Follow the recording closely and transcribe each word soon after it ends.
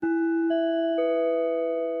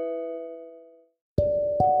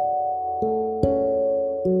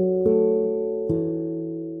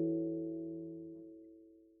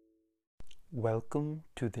Welcome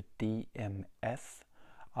to the DMF.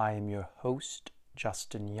 I am your host,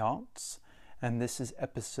 Justin Yance, and this is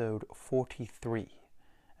episode 43.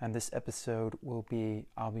 And this episode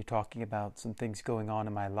I'll be talking about some things going on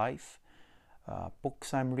in my life,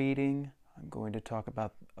 books I'm reading. I'm going to talk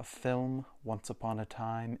about a film, Once Upon a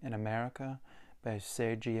Time in America, by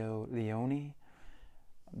Sergio Leone,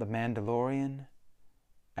 The Mandalorian,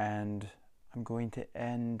 and I'm going to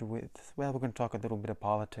end with, we're going to talk a little bit of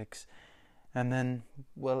politics, and then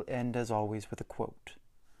we'll end, as always, with a quote.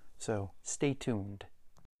 So, stay tuned.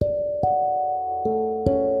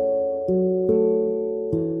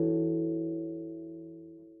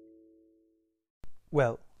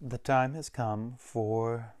 Well, the time has come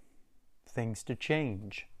for things to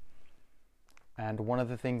change. And one of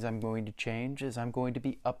the things I'm going to change is I'm going to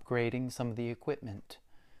be upgrading some of the equipment.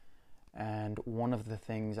 And one of the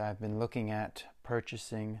things I've been looking at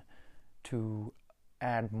purchasing to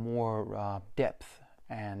add more depth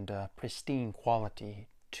and pristine quality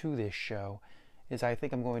to this show is I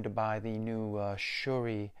think I'm going to buy the new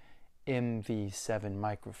Shure MV7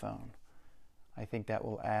 microphone. I think that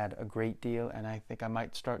will add a great deal, and I think I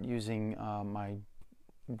might start using my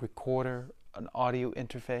recorder, an audio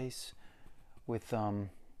interface with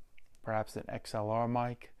perhaps an XLR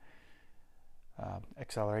mic,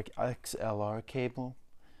 XLR cable,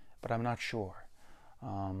 but I'm not sure.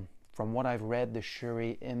 From what I've read, the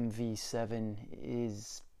Shure MV7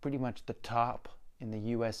 is pretty much the top in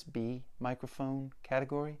the USB microphone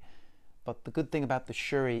category. But the good thing about the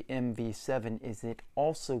Shure MV7 is it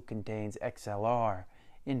also contains XLR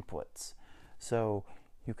inputs. So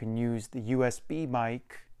you can use the USB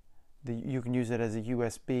mic, you can use it as a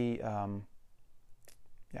USB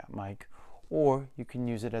mic, or you can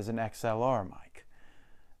use it as an XLR mic.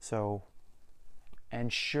 So, and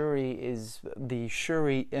the Shure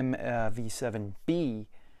MV7B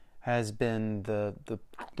has been the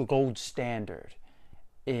gold standard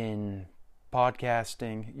in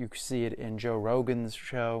podcasting. You can see it in Joe Rogan's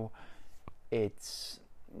show. It's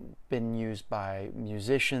been used by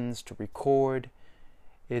musicians to record.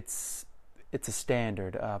 It's a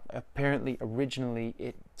standard. Apparently, originally,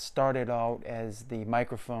 it started out as the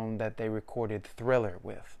microphone that they recorded Thriller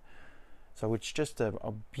with. So it's just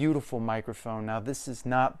a beautiful microphone. Now, this is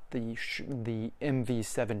not the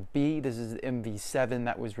MV7B. This is the MV7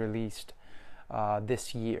 that was released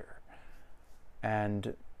this year.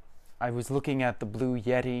 And I was looking at the Blue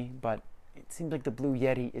Yeti, but it seems like the Blue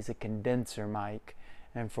Yeti is a condenser mic.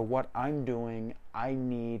 And for what I'm doing, I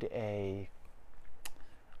need a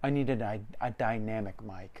dynamic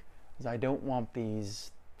mic, because I don't want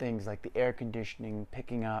these things like the air conditioning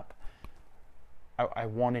picking up. I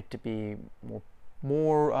want it to be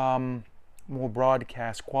more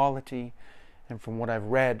broadcast quality, and from what I've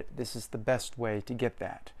read, this is the best way to get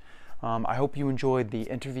that. I hope you enjoyed the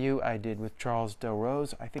interview I did with Charles Del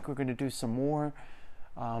Rose. I think we're going to do some more.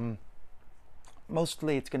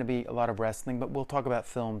 Mostly it's going to be a lot of wrestling, but we'll talk about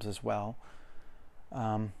films as well.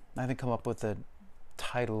 I haven't come up with a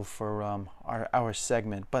title for our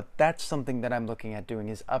segment, but that's something that I'm looking at doing,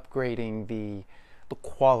 is upgrading the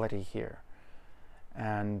quality here.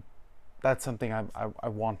 And that's something I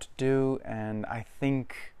want to do, and I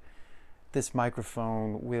think this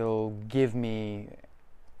microphone will give me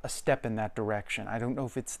a step in that direction. I don't know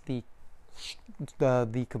if it's the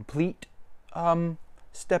complete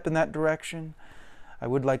step in that direction. I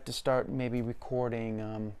would like to start maybe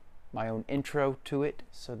recording my own intro to it,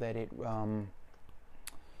 so that it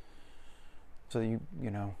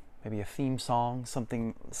maybe a theme song,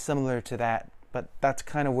 something similar to that. But that's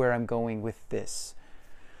kind of where I'm going with this.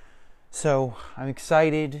 So I'm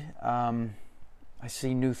excited. I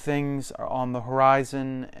see new things are on the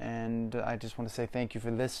horizon, and I just want to say thank you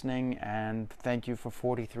for listening, and thank you for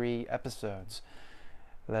 43 episodes.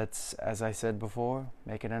 Let's, as I said before,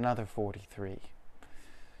 make it another 43.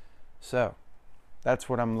 So that's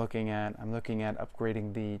what I'm looking at. I'm looking at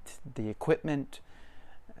upgrading the equipment,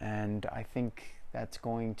 and I think that's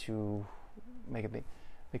going to make a big,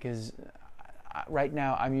 because right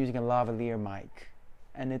now I'm using a lavalier mic,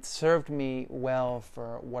 and it served me well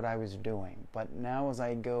for what I was doing. But now, as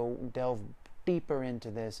I delve deeper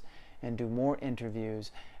into this and do more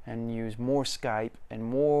interviews and use more Skype and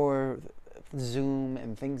more Zoom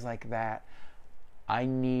and things like that, I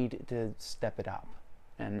need to step it up.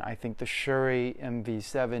 And I think the Shure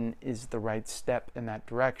MV7 is the right step in that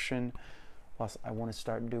direction. Plus, I want to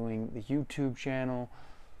start doing the YouTube channel.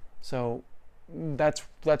 So that's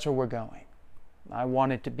where we're going. I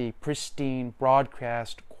want it to be pristine,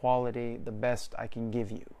 broadcast quality, the best I can give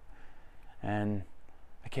you. And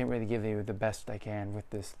I can't really give you the best I can with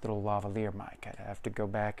this little lavalier mic. I'd have to go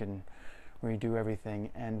back and redo everything.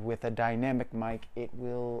 And with a dynamic mic, it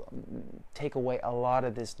will take away a lot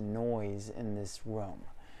of this noise in this room,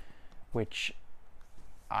 which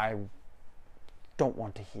I don't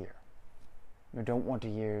want to hear. I don't want to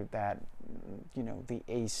hear that, the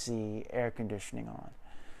AC air conditioning on.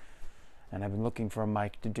 And I've been looking for a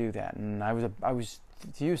mic to do that. And I was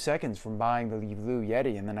a few seconds from buying the Blue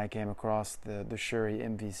Yeti, and then I came across the Shure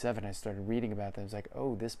MV7. I started reading about them. I was like,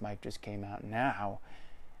 oh, this mic just came out now,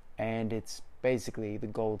 and it's basically the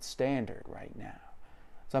gold standard right now.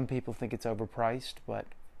 Some people think it's overpriced, but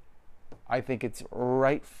I think it's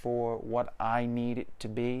right for what I need it to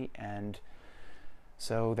be, and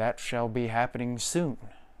so that shall be happening soon.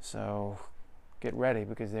 So get ready,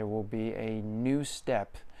 because there will be a new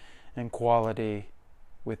step in quality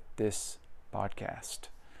with this podcast.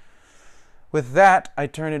 With that, I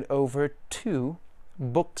turn it over to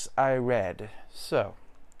books I read. So,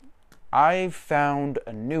 I found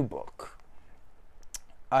a new book.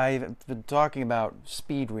 I've been talking about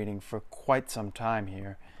speed reading for quite some time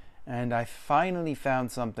here, and I finally found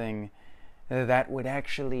something that would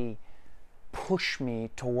actually push me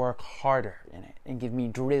to work harder in it and give me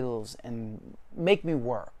drills and make me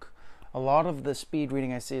work. A lot of the speed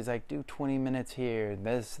reading I see is like, do 20 minutes here,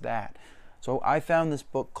 this, that. So I found this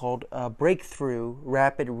book called Breakthrough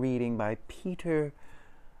Rapid Reading by Peter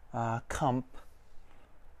Kump,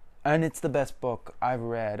 and it's the best book I've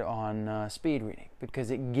read on speed reading,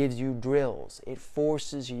 because it gives you drills. It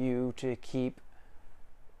forces you to keep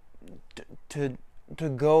to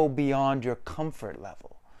go beyond your comfort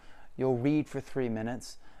level. You'll read for 3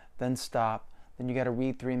 minutes, then stop, then you got to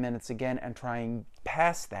read 3 minutes again and try and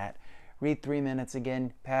pass that. Read 3 minutes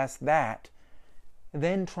again, pass that,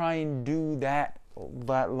 then try and do that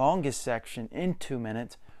longest section in 2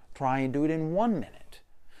 minutes. Try and do it in 1 minute.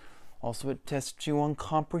 Also, it tests you on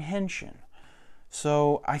comprehension.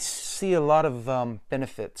 So I see a lot of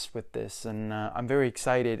benefits with this, and I'm very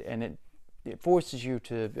excited. And it forces you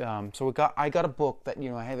to. I got a book that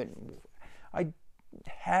I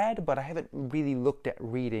had, but I haven't really looked at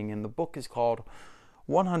reading. And the book is called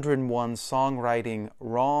 101 Songwriting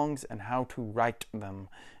Wrongs and How to Write Them,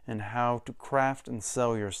 and How to Craft and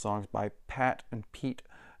Sell Your Songs by Pat and Pete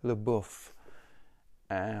LeBoeuf.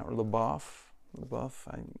 I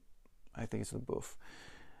think it's LeBoeuf.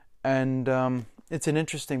 And it's an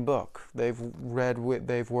interesting book. They've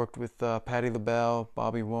worked with Patti LaBelle,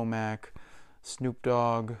 Bobby Womack, Snoop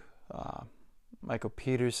Dogg, Michael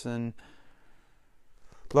Peterson,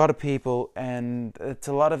 a lot of people, and it's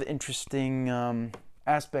a lot of interesting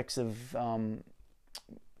aspects of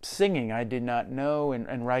singing I did not know,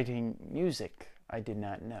 and writing music I did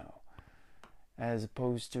not know. As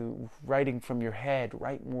opposed to writing from your head,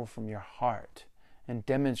 write more from your heart, and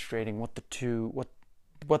demonstrating what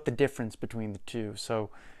the difference between the two. So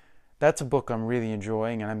that's a book I'm really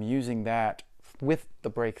enjoying, and I'm using that with the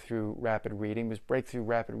Breakthrough Rapid Reading, because Breakthrough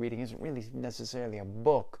Rapid Reading isn't really necessarily a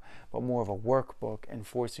book, but more of a workbook, and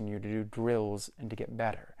forcing you to do drills and to get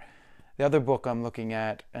better. The other book I'm looking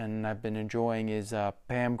at and I've been enjoying is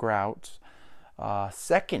Pam Grout's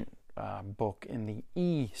second book in the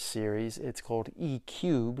E series. It's called E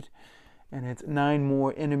Cubed, and it's 9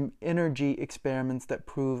 more energy experiments that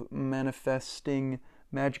prove manifesting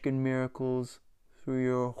magic and miracles through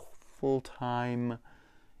your full-time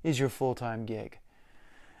gig.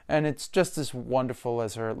 And it's just as wonderful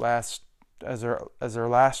as her last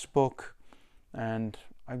book, and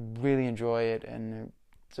I really enjoy it, and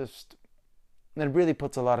it really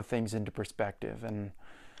puts a lot of things into perspective, and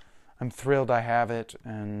I'm thrilled I have it.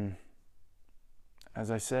 And as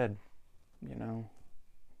I said,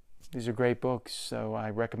 these are great books, so I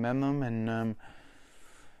recommend them, and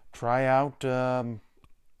try out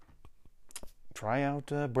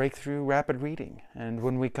Breakthrough Rapid Reading. And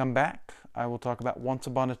when we come back, I will talk about Once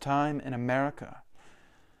Upon a Time in America.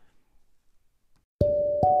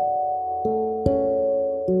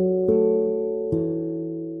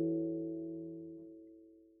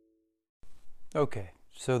 Okay,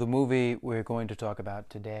 so the movie we're going to talk about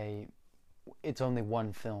today, it's only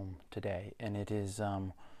one film today, and it is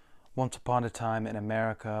Once Upon a Time in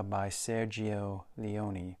America by Sergio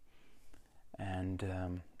Leone.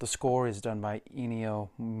 And the score is done by Ennio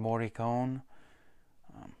Morricone.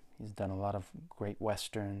 He's done a lot of great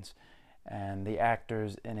westerns. And the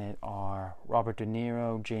actors in it are Robert De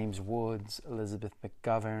Niro, James Woods, Elizabeth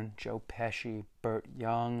McGovern, Joe Pesci, Burt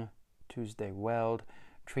Young, Tuesday Weld,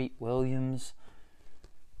 Treat Williams.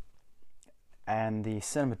 And the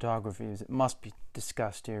cinematography, as it must be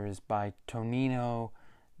discussed here, is by Tonino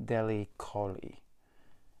Delli Colli.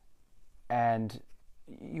 And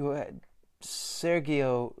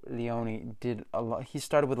Sergio Leone did a lot. He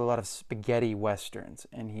started with a lot of spaghetti westerns,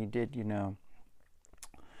 and he did,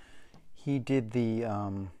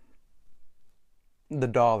 the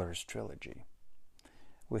Dollars trilogy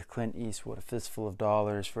with Clint Eastwood, A Fistful of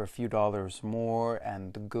Dollars, For a Few Dollars More,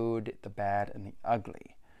 and The Good, the Bad, and the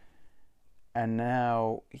Ugly. And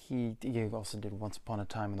now he also did Once Upon a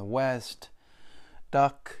Time in the West,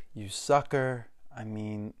 Duck, You Sucker. I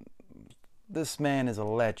mean, this man is a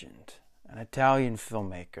legend, an Italian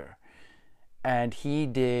filmmaker. And he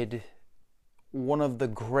did one of the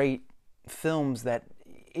great films that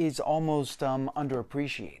is almost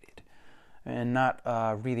underappreciated and not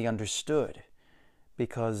really understood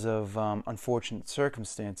because of unfortunate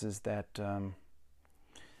circumstances that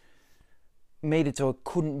made it so it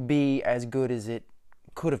couldn't be as good as it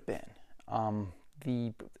could have been.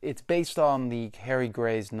 It's based on the Harry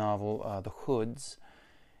Gray's novel, The Hoods,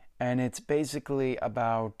 and it's basically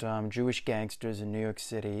about Jewish gangsters in New York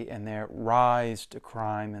City and their rise to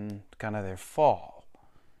crime and kind of their fall.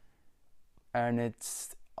 And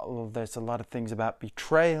there's a lot of things about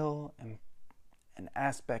betrayal and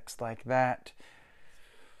aspects like that.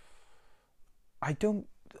 I think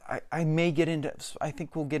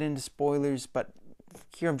we'll get into spoilers, but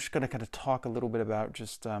here I'm just going to kind of talk a little bit about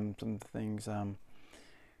just some things.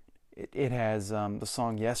 It has the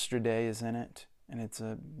song Yesterday is in it, and it's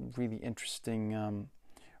a really interesting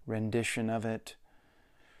rendition of it.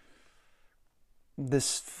 The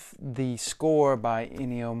score by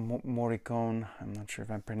Ennio Morricone, I'm not sure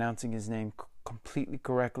if I'm pronouncing his name completely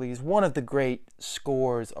correctly, is one of the great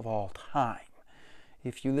scores of all time.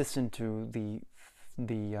 If you listen to the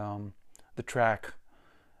track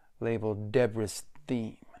labeled Deborah's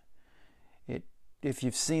Theme, if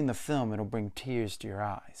you've seen the film, it'll bring tears to your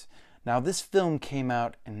eyes. Now, this film came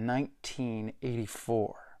out in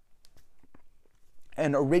 1984,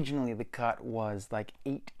 and originally the cut was like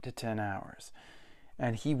 8 to 10 hours,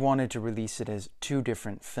 and he wanted to release it as 2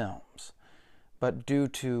 different films, but due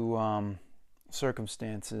to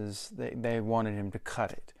circumstances, they wanted him to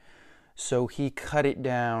cut it. So he cut it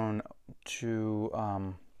down to let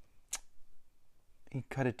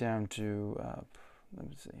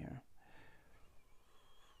me see here.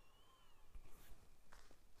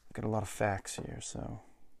 Got a lot of facts here, so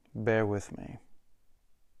bear with me.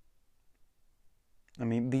 I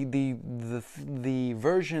mean, the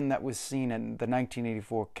version that was seen at the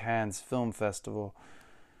 1984 Cannes Film Festival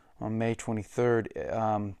on May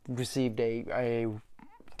 23rd received a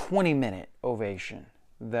 20-minute ovation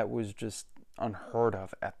that was just unheard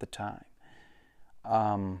of at the time.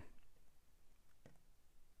 I'm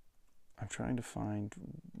trying to find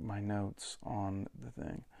my notes on the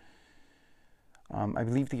thing. I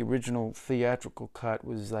believe the original theatrical cut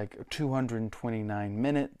was like 229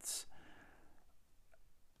 minutes.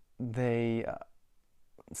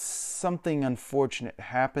 Something unfortunate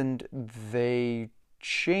happened. They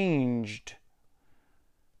changed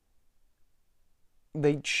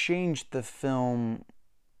the film.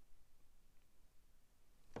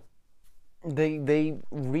 They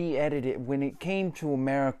re-edited it. When it came to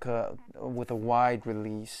America with a wide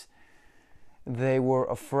release, they were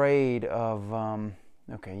afraid of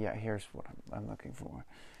here's what I'm looking for.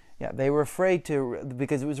 Yeah, they were afraid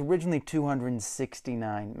because it was originally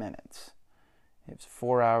 269 minutes. It was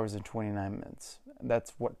 4 hours and 29 minutes.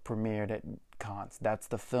 That's what premiered at Cannes. That's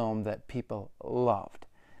the film that people loved.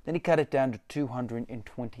 Then he cut it down to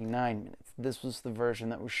 229 minutes. This was the version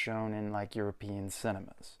that was shown in like European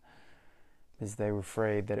cinemas, because they were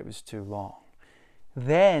afraid that it was too long.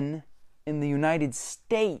 Then, in the United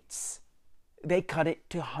States, they cut it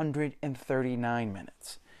to 139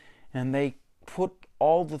 minutes. And they put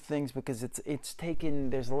all the things, because it's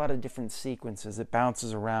taken, there's a lot of different sequences. It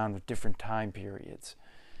bounces around with different time periods.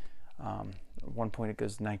 At one point it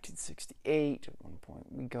goes to 1968. At one point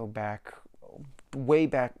we go back, way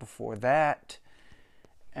back before that.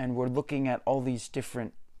 And we're looking at all these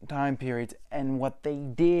different time periods. And what they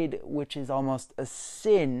did, which is almost a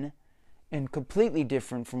sin and completely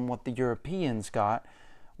different from what the Europeans got,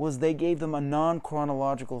 was they gave them a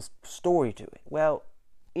non-chronological story to it. Well,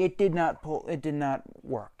 it did not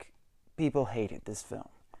work. People hated this film.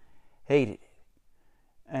 Hated it.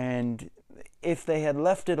 And if they had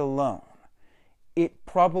left it alone, it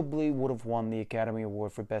probably would have won the Academy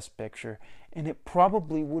Award for Best Picture, and it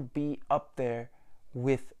probably would be up there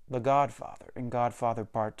with The Godfather and Godfather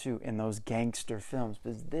Part 2 in those gangster films,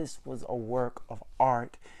 because this was a work of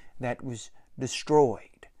art that was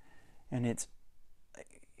destroyed. And it's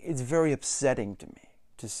very upsetting to me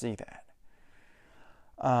to see that.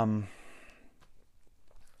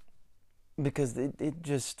 Because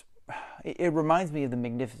it reminds me of the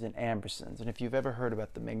Magnificent Ambersons. And if you've ever heard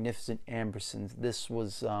about the Magnificent Ambersons, this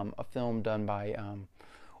was a film done by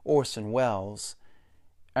Orson Welles.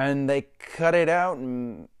 And they cut it out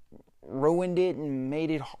and ruined it and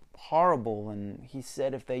made it horrible. And he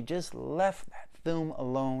said if they just left that film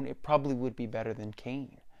alone, it probably would be better than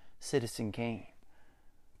Kane, Citizen Kane.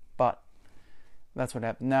 But that's what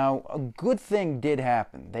happened. Now, a good thing did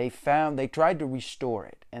happen. They tried to restore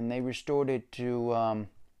it, and they restored it to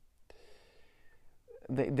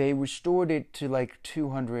they restored it to like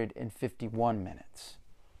 251 minutes.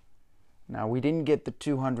 Now, we didn't get the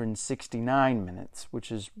 269 minutes,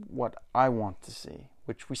 which is what I want to see,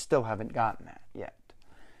 which we still haven't gotten that yet.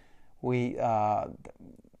 But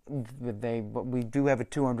we do have a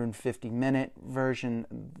 250-minute version.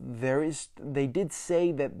 They did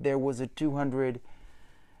say that there was a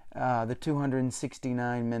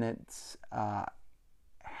 269 minutes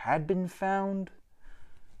had been found,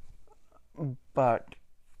 but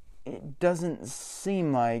it doesn't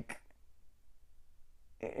seem like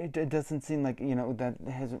that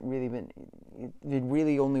hasn't really been. It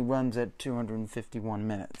really only runs at 251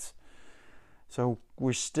 minutes. So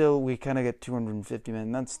we kind of get 250 minutes.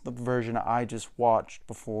 And that's the version I just watched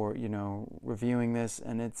before, reviewing this.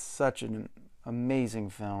 And it's such an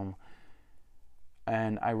amazing film.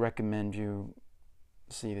 And I recommend you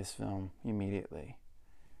see this film immediately.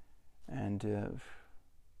 And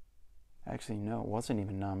actually, no, it wasn't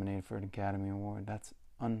even nominated for an Academy Award. That's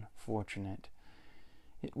unfortunate.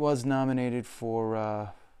 It was nominated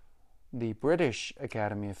for the British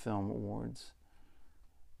Academy of Film Awards.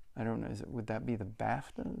 I don't know, would that be the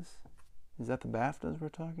BAFTAs? Is that the BAFTAs we're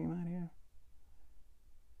talking about here?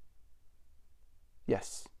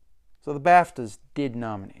 Yes. So the BAFTAs did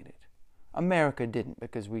nominate it. America didn't,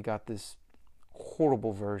 because we got this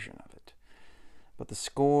horrible version of it. But the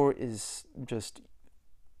score is just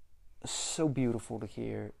so beautiful to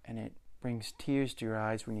hear, and it brings tears to your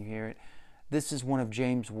eyes when you hear it. This is one of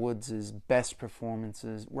James Woods' best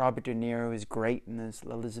performances. Robert De Niro is great in this.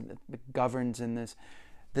 Elizabeth McGovern's in this.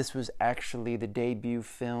 This was actually the debut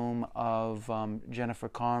film of Jennifer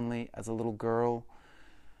Connelly as a little girl.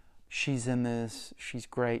 She's in this. She's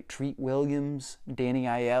great. Treat Williams, Danny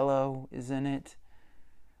Aiello is in it.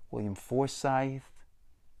 William Forsythe.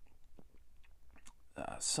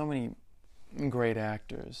 So many great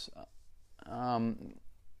actors.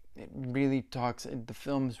 It really talks. The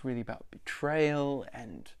film is really about betrayal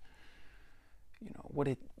and what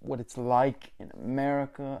it's like in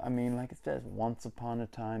America. I mean, like it says, once upon a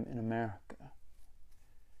time in America.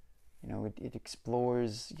 It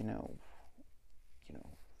explores,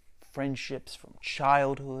 friendships from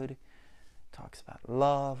childhood. It talks about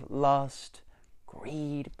love, lust,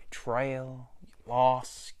 greed, betrayal,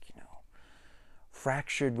 loss,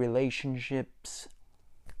 fractured relationships.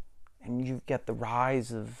 And you get the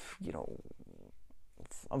rise of,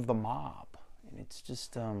 of the mob. And it's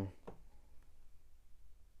just a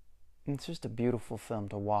beautiful film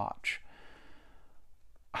to watch.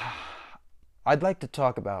 I'd like to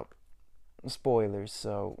talk about spoilers,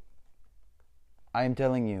 so I'm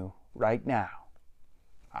telling you right now,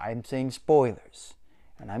 I'm saying spoilers,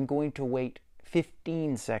 and I'm going to wait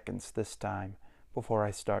 15 seconds this time before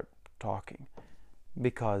I start talking,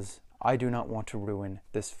 because I do not want to ruin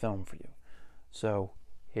this film for you. So,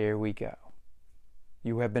 here we go.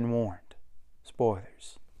 You have been warned.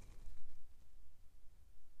 Spoilers.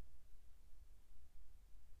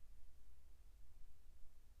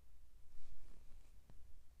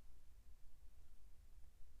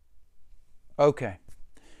 Okay.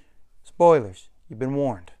 Spoilers. You've been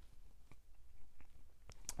warned.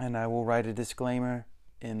 And I will write a disclaimer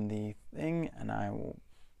in the thing, and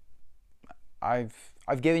I've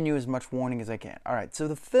given you as much warning as I can. All right, so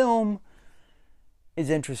the film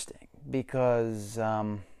is interesting because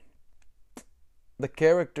the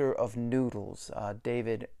character of Noodles,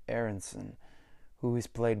 David Aronson, who is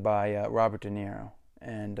played by Robert De Niro,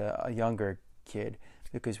 and a younger kid,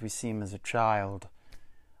 because we see him as a child.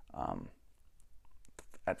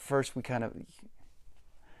 At first,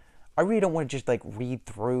 I really don't want to just read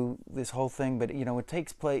through this whole thing, but it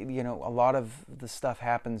takes place. A lot of the stuff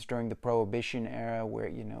happens during the Prohibition era, where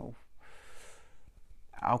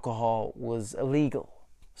alcohol was illegal,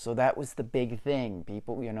 so that was the big thing.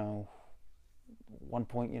 People, at one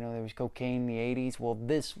point, there was cocaine in the 80s. Well,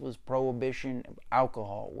 this was Prohibition.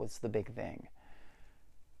 Alcohol was the big thing,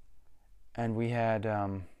 and we had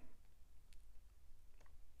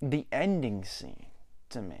the ending scene.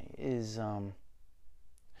 To me is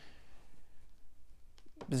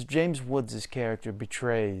James Woods' character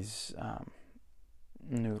betrays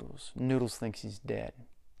Noodles. Noodles thinks he's dead.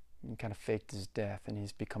 He kind of faked his death, and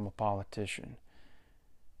he's become a politician.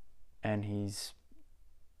 And he's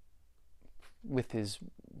with his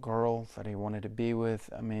girl that he wanted to be with.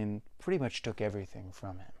 I mean, pretty much took everything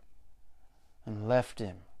from him and left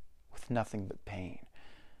him with nothing but pain.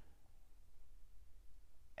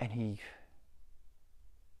 And he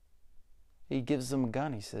gives him a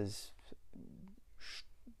gun. He says,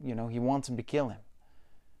 he wants him to kill him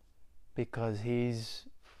because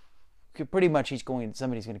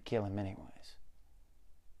somebody's going to kill him anyways,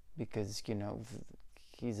 because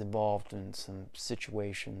he's involved in some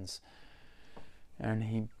situations, and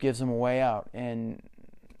he gives him a way out. And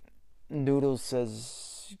Noodles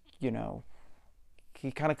says, he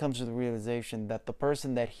kind of comes to the realization that the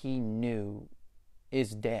person that he knew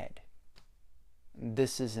is dead.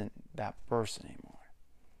 This isn't that person anymore.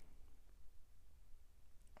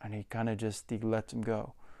 And he kind of he lets him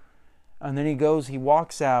go. And then he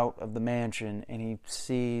walks out of the mansion, and he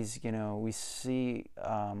sees, we see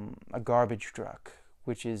a garbage truck,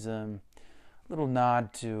 which is a little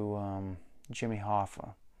nod to Jimmy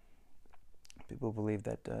Hoffa. People believe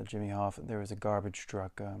that Jimmy Hoffa, there was a garbage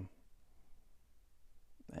truck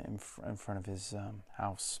in front of his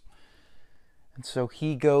house. And so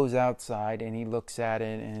he goes outside and he looks at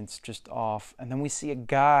it, and it's just off. And then we see a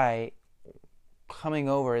guy coming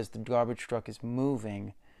over as the garbage truck is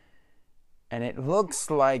moving. And it looks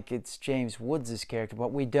like it's James Woods' character,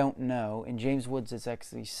 but we don't know. And James Woods has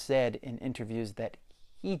actually said in interviews that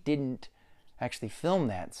he didn't actually film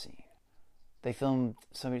that scene. They filmed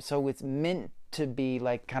somebody, so it's meant to be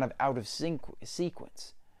like kind of out of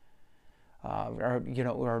sequence.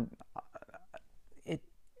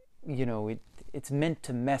 It's meant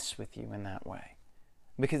to mess with you in that way,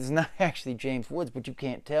 because it's not actually James Woods, but you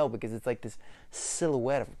can't tell because it's like this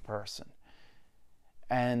silhouette of a person.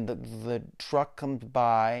 And the truck comes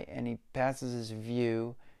by, and he passes his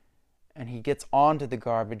view, and he gets onto the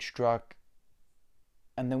garbage truck,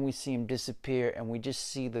 and then we see him disappear, and we just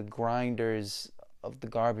see the grinders of the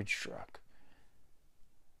garbage truck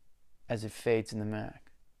as it fades in the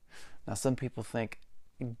back. Now, some people think,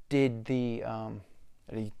 did he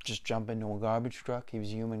just jump into a garbage truck? He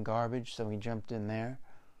was human garbage, so he jumped in there.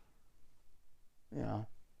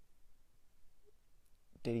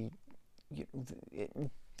 Did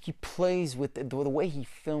he plays with the way he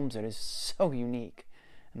films it is so unique.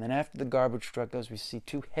 And then after the garbage truck goes, we see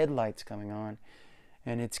two headlights coming on,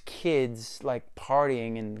 and it's kids like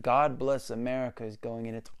partying, and God Bless America is going,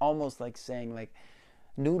 and it's almost like saying like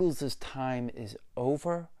Noodles' time is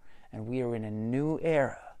over and we are in a new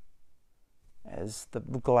era as the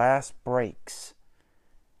glass breaks.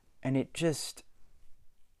 And it just,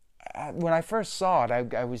 when I first saw it,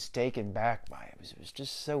 I was taken back by it. It was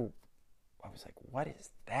just so, I was like, what is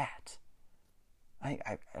that? I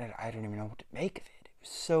don't even know what to make of it. It was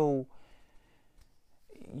so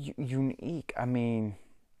unique. I mean,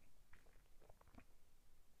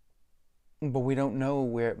 but we don't know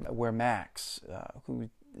where Max,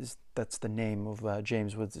 that's the name of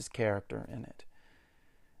James Woods' character in it.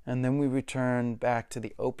 And then we return back to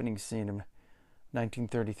the opening scene of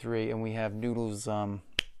 1933, and we have Noodles.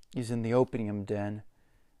 He's in the opium den,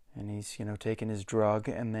 and he's taking his drug,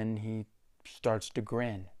 and then he starts to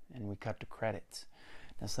grin, and we cut to credits.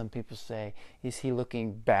 Now, some people say, is he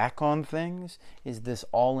looking back on things? Is this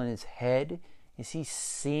all in his head? Is he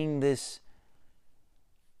seeing this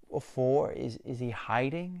before? Is he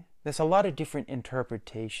hiding? There's a lot of different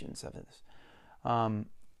interpretations of this.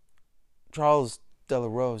 Charles De La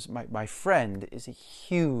Rose, my friend, is a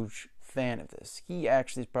huge fan of this. He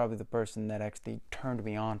actually is probably the person that actually turned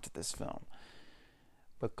me on to this film,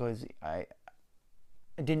 because I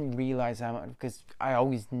didn't realize how much, because I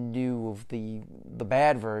always knew of the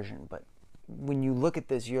bad version, but when you look at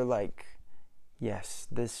this, you're like, yes,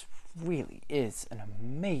 this really is an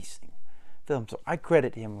amazing film. So I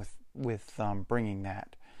credit him with bringing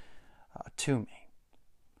that to me.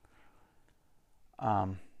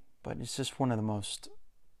 But it's just one of the most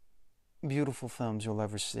beautiful films you'll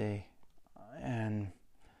ever see, and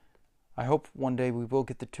I hope one day we will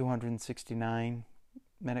get the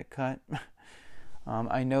 269-minute cut.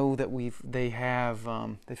 I know that they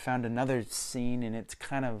found another scene, and it's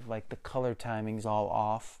kind of like the color timing's all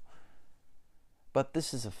off. But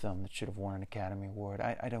this is a film that should have won an Academy Award.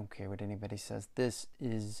 I don't care what anybody says. This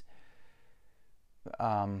is,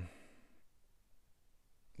 it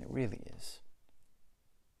really is.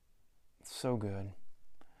 It's so good.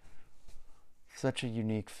 Such a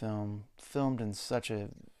unique film, filmed in such a,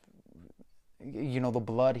 the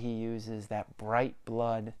blood he uses, that bright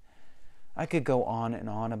blood. I could go on and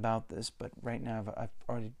on about this, but right now I've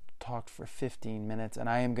already talked for 15 minutes, and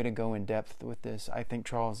I am going to go in depth with this. I think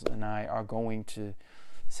Charles and I are going to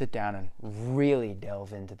sit down and really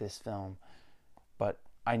delve into this film, but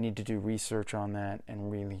I need to do research on that and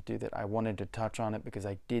really do that. I wanted to touch on it because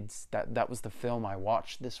that was the film I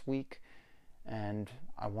watched this week, and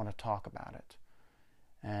I want to talk about it.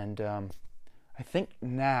 And I think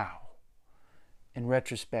now, in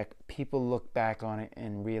retrospect, people look back on it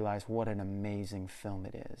and realize what an amazing film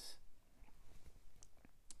it is.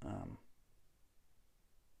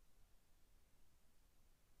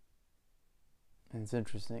 It's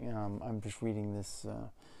interesting. I'm just reading this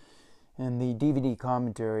in the DVD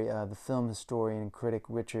commentary. The film historian and critic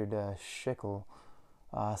Richard Schickel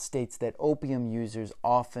states that opium users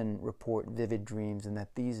often report vivid dreams, and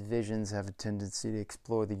that these visions have a tendency to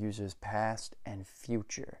explore the user's past and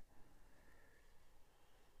future.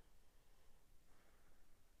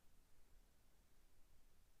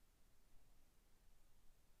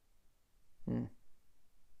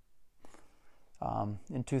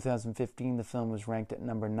 In 2015, the film was ranked at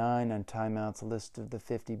number 9 on Time Out's list of the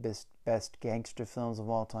 50 best gangster films of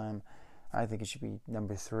all time. I think it should be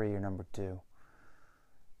number 3 or number 2.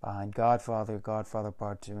 Behind Godfather, Godfather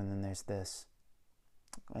Part 2, and then there's this.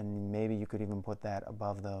 And maybe you could even put that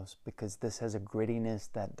above those, because this has a grittiness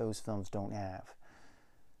that those films don't have.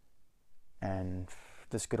 And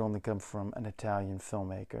this could only come from an Italian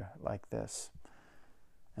filmmaker like this,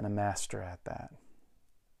 and a master at that.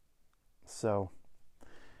 So,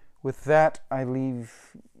 with that, I leave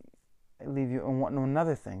you on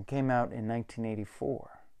another thing. Came out in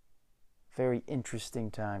 1984. Very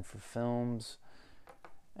interesting time for films,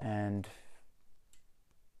 and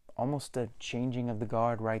almost a changing of the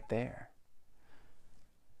guard right there.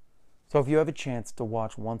 So if you have a chance to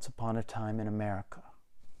watch Once Upon a Time in America,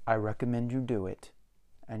 I recommend you do it,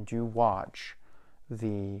 and you watch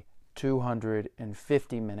the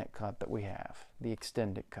 250-minute cut that we have, the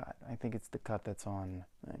extended cut. I think it's the cut that's on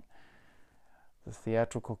the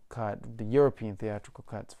theatrical cut. The European theatrical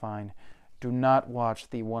cut's fine. Do not watch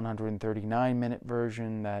the 139-minute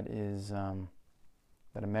version that is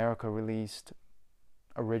that America released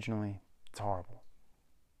originally. It's horrible.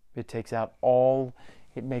 It takes out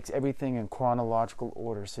it makes everything in chronological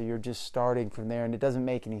order, so you're just starting from there, and it doesn't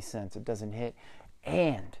make any sense. It doesn't hit.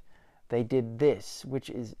 And they did this, which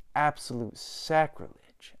is absolute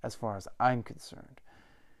sacrilege as far as I'm concerned.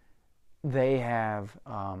 They have,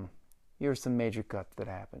 here's some major cuts that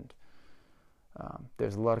happened.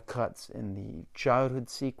 There's a lot of cuts in the childhood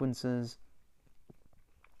sequences.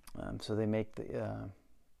 So they make the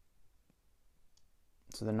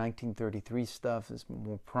 1933 stuff is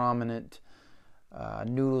more prominent.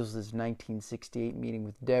 Noodles' 1968 meeting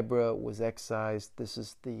with Deborah was excised. This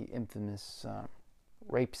is the infamous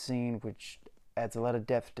rape scene, which adds a lot of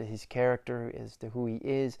depth to his character as to who he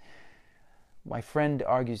is. My friend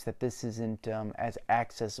argues that this isn't as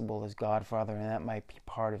accessible as Godfather, and that might be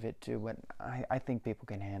part of it too, but I think people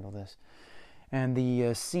can handle this. And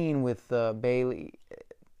the scene with Bailey,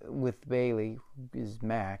 is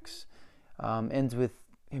Max, ends with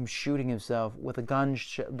him shooting himself with the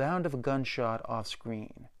sound of a gunshot off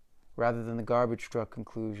screen, rather than the garbage truck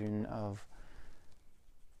conclusion of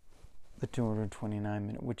the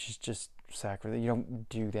 229-minute, which is just sacrilege. You don't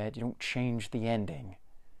do that. You don't change the ending.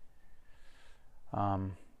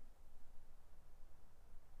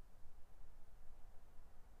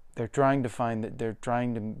 They're trying to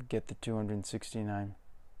get the 269.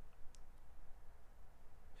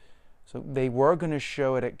 So they were going to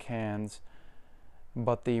show it at Cannes,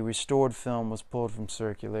 but the restored film was pulled from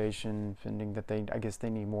circulation, pending that I guess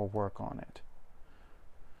they need more work on it.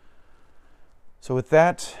 So with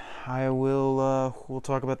that, we'll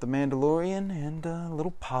talk about the Mandalorian and a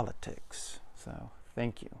little politics. So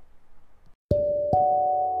thank you.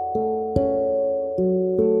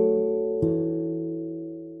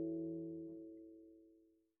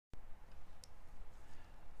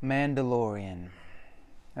 Mandalorian,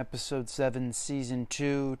 Episode 7, Season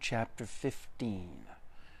 2, Chapter 15.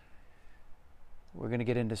 We're going to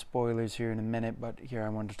get into spoilers here in a minute, but here I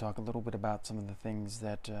wanted to talk a little bit about some of the things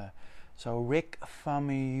that... So Rick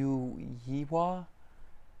Famuyiwa,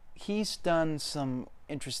 he's done some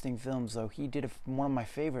interesting films, though. He did one of my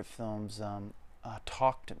favorite films,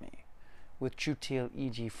 Talk to Me, with Chiwetel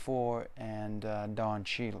Ejiofor and Don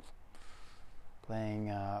Cheadle,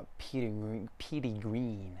 playing Peter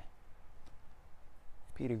Green,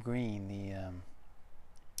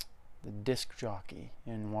 the disc jockey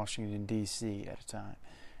in Washington, D.C. at a time.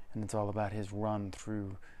 And it's all about his run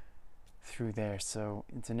through there. So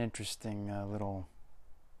it's an interesting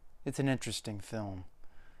film.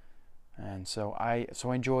 And so I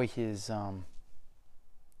enjoy his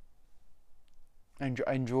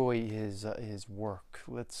I enjoy his work.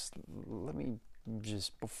 Let me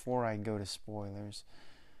just, before I go to spoilers,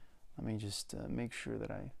 let me just make sure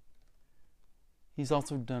that he's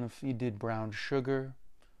also he did Brown Sugar.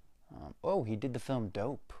 He did the film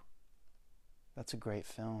Dope. That's a great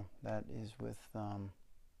film. That is with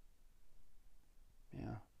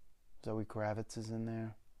Zoe Kravitz is in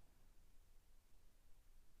there.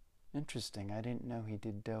 Interesting. I didn't know he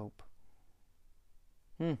did Dope.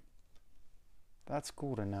 That's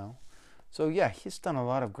cool to know. So yeah, he's done a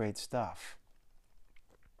lot of great stuff.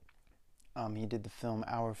 He did the film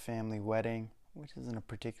Our Family Wedding, which isn't a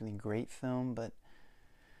particularly great film, but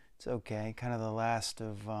it's okay. Kind of the last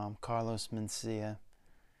of Carlos Mencia.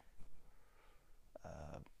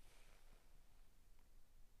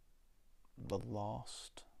 The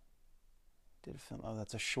Lost. Did a film. Oh,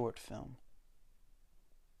 that's a short film.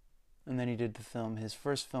 And then he did the film. His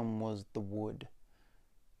first film was The Wood.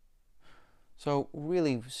 So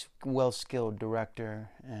really well-skilled director,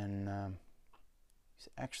 and he's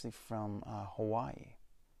actually from Hawaii.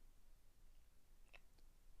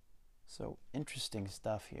 So interesting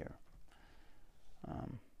stuff here.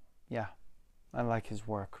 I like his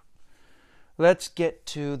work. Let's get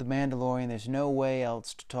to The Mandalorian. There's no way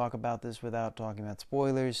else to talk about this without talking about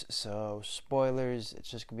spoilers. So spoilers,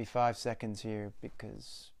 it's just going to be 5 seconds here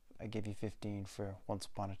because I gave you 15 for Once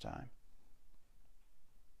Upon a Time.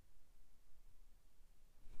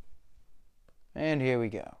 And here we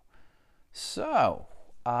go. So,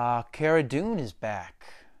 Cara Dune is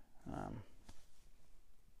back.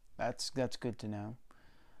 That's good to know.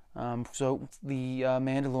 So the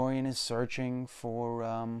Mandalorian is searching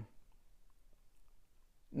for.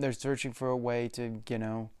 They're searching for a way to get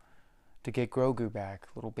Grogu back,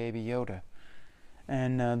 little baby Yoda.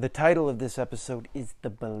 And the title of this episode is The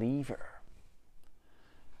Believer.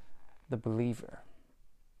 The Believer.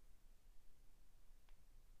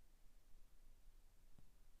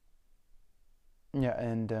 Yeah,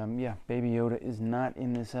 and Baby Yoda is not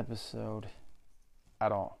in this episode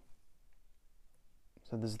at all.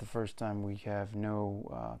 So this is the first time we have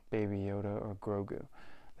no Baby Yoda or Grogu.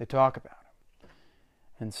 They talk about him.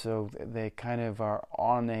 And so they kind of are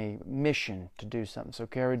on a mission to do something. So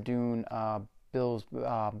Cara Dune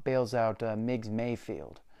bails out Miggs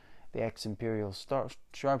Mayfield, the ex-Imperial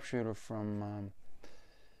sharpshooter from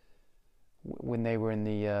when they were in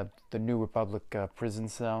the New Republic prison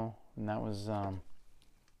cell. And that was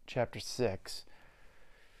chapter 6.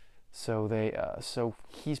 So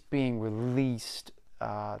he's being released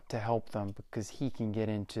to help them because he can get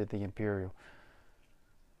into the Imperial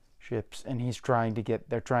ships, and they're trying to get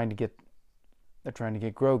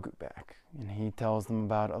Grogu back. And he tells them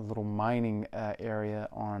about a little mining area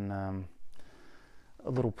on a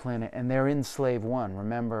little planet, and they're in Slave One.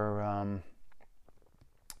 Remember,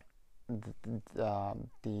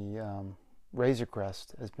 the Razor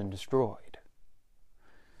Crest has been destroyed.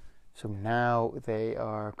 So now they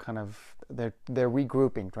are they're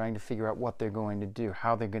regrouping, trying to figure out what they're going to do,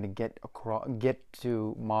 how they're going to get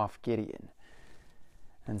to Moff Gideon.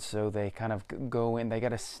 And so they kind of go in. They got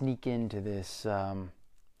to sneak into this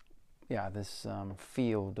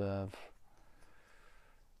field of.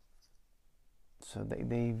 So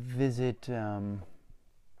they visit. I'm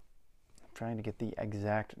trying to get the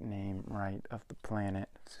exact name right of the planet.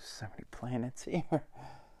 There's so many planets here.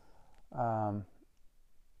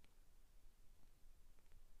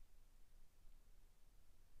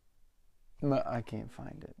 I can't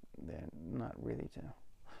find it. They're not really to.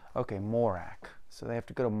 Okay, Morak. So they have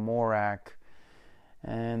to go to Morak,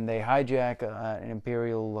 and they hijack an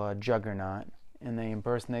Imperial juggernaut, and they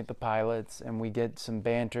impersonate the pilots, and we get some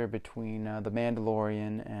banter between the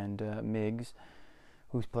Mandalorian and Miggs,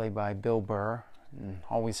 who's played by Bill Burr, and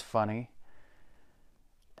always funny.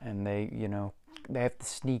 And they have to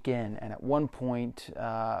sneak in, and at one point,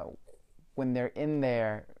 when they're in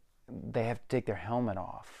there, they have to take their helmet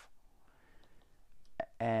off.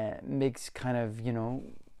 And Miggs kind of,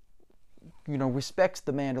 respects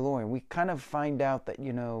the Mandalorian. We kind of find out that,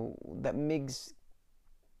 that Miggs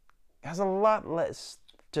has a lot less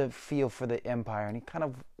to feel for the Empire. And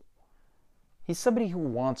he's somebody who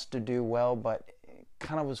wants to do well, but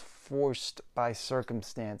kind of was forced by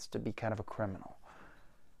circumstance to be kind of a criminal.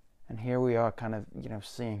 And here we are kind of,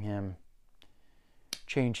 seeing him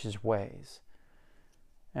change his ways.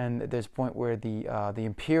 And there's a point where the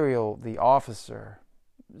Imperial, the officer,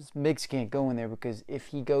 Miggs can't go in there because if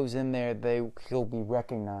he goes in there, he'll be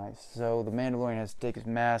recognized. So the Mandalorian has to take his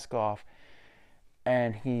mask off,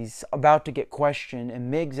 and he's about to get questioned, and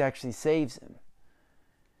Miggs actually saves him.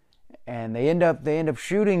 And they end up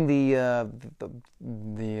shooting the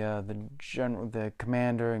general, the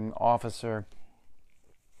commander and officer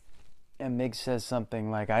And Mig says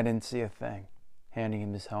something like, "I didn't see a thing," handing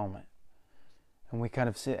him his helmet. And we kind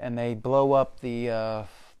of sit, and they blow up the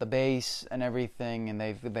base and everything, and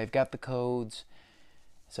they've got the codes,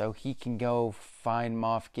 so he can go find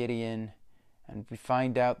Moff Gideon, and we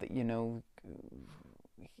find out that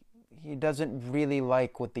he doesn't really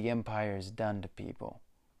like what the Empire's done to people,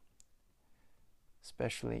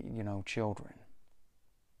 especially children.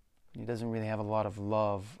 He doesn't really have a lot of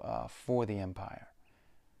love for the Empire.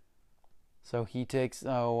 So he takes, it's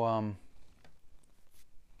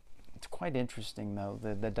quite interesting though,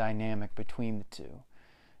 the dynamic between the two.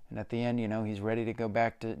 And at the end, he's ready to go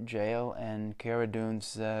back to jail, and Cara Dune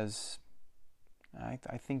says,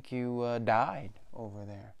 I think you died over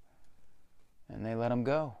there. And they let him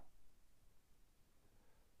go.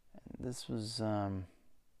 And this was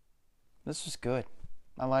good.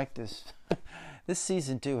 I like this. This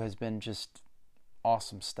season 2 has been just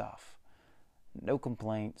awesome stuff. No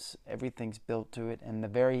complaints. Everything's built to it. And the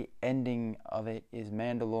very ending of it is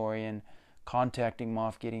Mandalorian contacting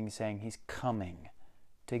Moff Gideon, saying he's coming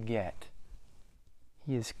to get.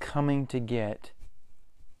 He is coming to get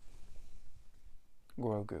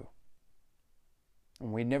Grogu.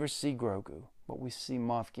 And we never see Grogu, but we see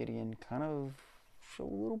Moff Gideon kind of show a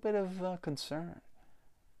little bit of concern.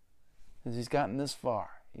 Because he's gotten this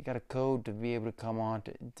far. He got a code to be able to come on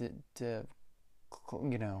to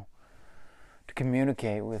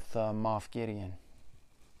communicate with Moff Gideon.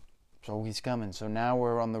 So he's coming. So now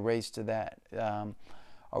we're on the race to that.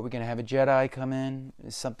 Are we going to have a Jedi come in?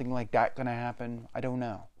 Is something like that going to happen? I don't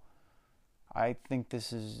know. I think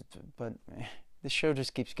this show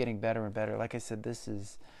just keeps getting better and better. Like I said, this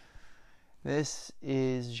is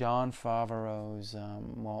Jon Favreau's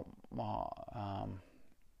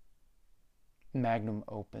magnum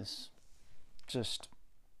opus. Just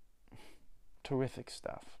terrific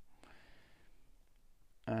stuff.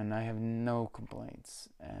 And I have no complaints.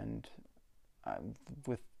 And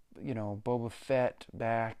with Boba Fett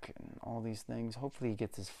back and all these things, hopefully he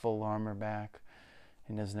gets his full armor back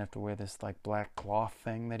and doesn't have to wear this like black cloth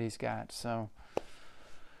thing that he's got. So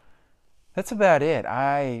that's about it.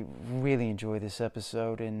 I really enjoy this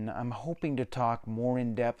episode, and I'm hoping to talk more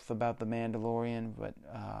in depth about The Mandalorian, but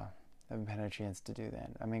I haven't had a chance to do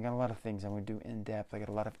that. I mean, I got a lot of things I want to do in depth. I got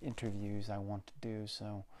a lot of interviews I want to do,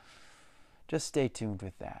 so just stay tuned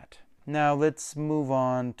with that. Now let's move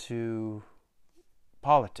on to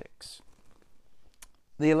politics.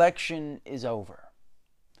 The election is over.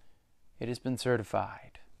 It has been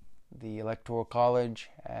certified. The Electoral College,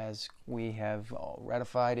 as we have all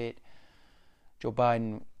ratified it, Joe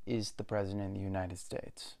Biden is the President of the United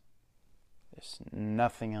States. There's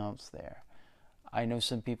nothing else there. I know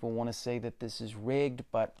some people want to say that this is rigged,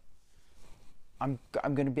 but I'm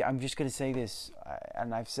just going to say this,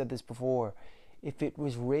 and I've said this before. If it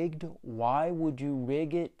was rigged, why would you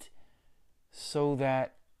rig it so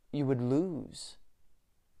that you would lose?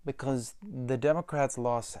 Because the Democrats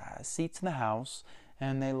lost seats in the House,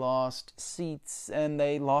 and they lost seats, and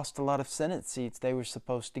they lost a lot of Senate seats they were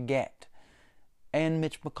supposed to get. And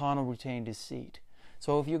Mitch McConnell retained his seat.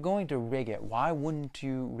 So if you're going to rig it, why wouldn't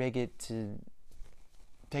you rig it to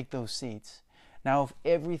take those seats? Now, if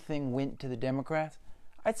everything went to the Democrats,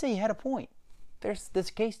 I'd say you had a point. There's this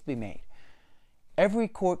case to be made. Every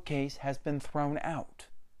court case has been thrown out.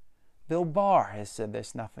 Bill Barr has said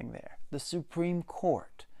there's nothing there. The Supreme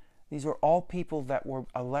Court. These are all people that were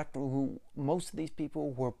elected, a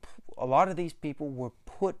lot of these people were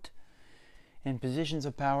put in positions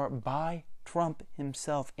of power by Trump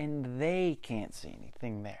himself, and they can't see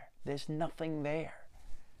anything there. There's nothing there.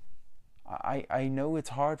 I know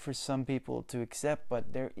it's hard for some people to accept,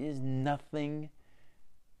 but there is nothing.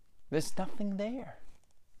 There's nothing there.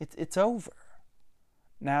 It's over.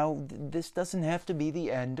 Now, this doesn't have to be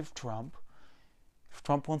the end of Trump. If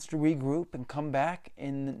Trump wants to regroup and come back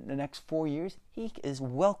in the next 4 years, he is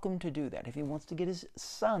welcome to do that. If he wants to get his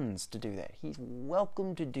sons to do that, he's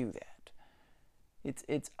welcome to do that.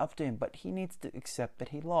 It's up to him, but he needs to accept that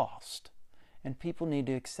he lost. And people need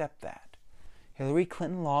to accept that. Hillary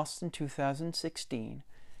Clinton lost in 2016,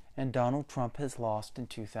 and Donald Trump has lost in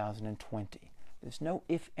 2020. There's no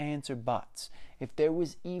ifs, ands, or buts. If there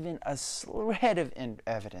was even a shred of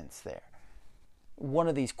evidence there, one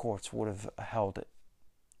of these courts would have upheld it.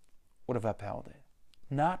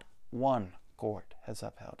 Not one court has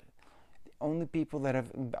upheld it. The only people that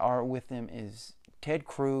are with him is Ted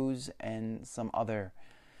Cruz and some other,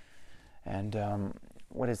 and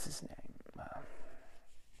what is his name?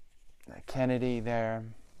 Kennedy there.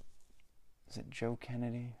 Is it Joe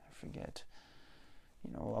Kennedy? I forget.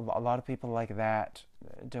 A lot of people like that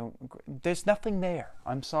don't. There's nothing there.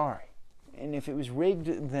 I'm sorry. And if it was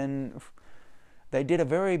rigged, then they did a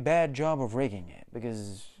very bad job of rigging it,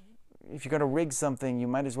 because if you're going to rig something, you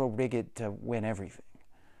might as well rig it to win everything.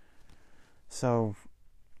 So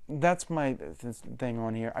that's my thing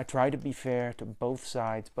on here. I try to be fair to both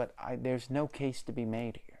sides, but there's no case to be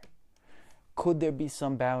made here. Could there be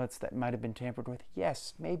some ballots that might have been tampered with?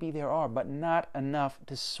 Yes, maybe there are, but not enough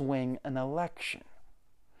to swing an election.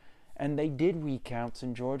 And they did recounts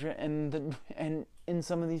in Georgia and in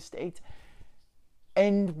some of these states,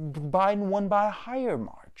 and Biden won by a higher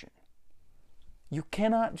margin. You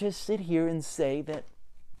cannot just sit here and say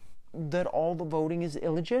that all the voting is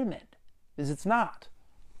illegitimate, because it's not.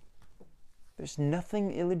 There's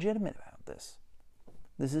nothing illegitimate about this.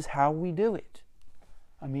 This is how we do it.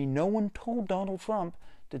 I mean, no one told Donald Trump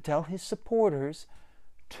to tell his supporters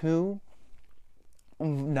to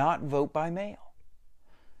not vote by mail.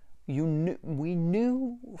 We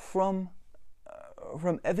knew from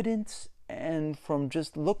evidence and from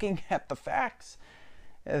just looking at the facts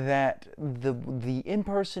that the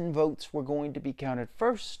in-person votes were going to be counted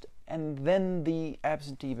first, and then the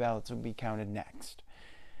absentee ballots would be counted next.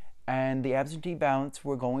 And the absentee ballots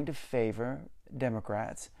were going to favor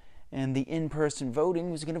Democrats, and the in-person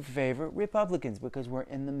voting was going to favor Republicans, because we're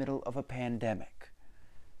in the middle of a pandemic.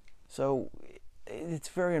 So it's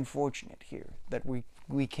very unfortunate here that we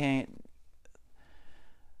can't.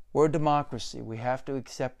 We're a democracy. We have to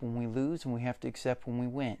accept when we lose, and we have to accept when we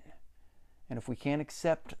win. And if we can't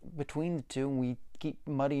accept between the two, and we keep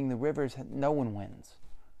muddying the rivers, no one wins.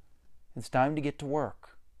 It's time to get to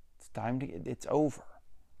work. It's over.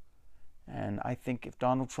 And I think if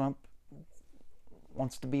Donald Trump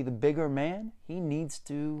wants to be the bigger man, he needs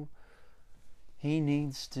to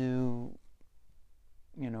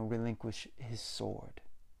relinquish his sword.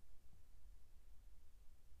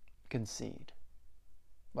 Concede.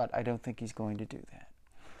 But I don't think he's going to do that.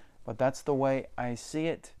 But that's the way I see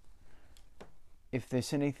it. If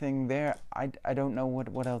there's anything there, I don't know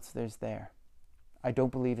what else there's there. I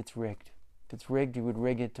don't believe it's rigged. If it's rigged, you would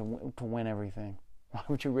rig it to win everything. Why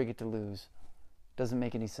would you rig it to lose? Doesn't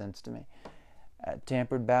make any sense to me.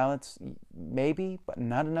 Tampered ballots, maybe, but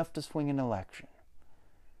not enough to swing an election.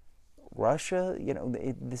 Russia,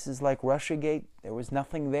 this is like Russiagate. There was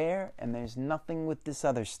nothing there, and there's nothing with this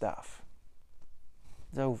other stuff.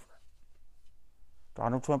 It's over.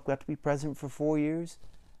 Donald Trump got to be president for 4 years.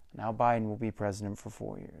 Now Biden will be president for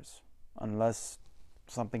 4 years, unless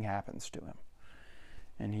something happens to him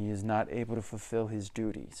and he is not able to fulfill his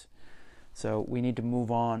duties. So we need to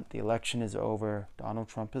move on. The election is over. Donald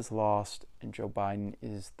Trump has lost, and Joe Biden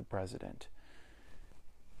is the president.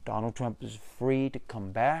 Donald Trump is free to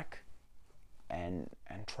come back and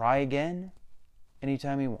try again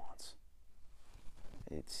anytime he wants.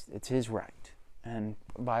 It's his right. And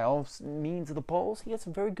by all means of the polls, he has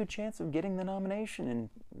a very good chance of getting the nomination. And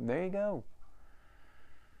there you go.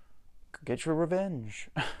 Get your revenge.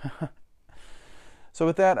 So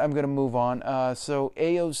with that, I'm going to move on. So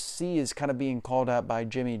AOC is kind of being called out by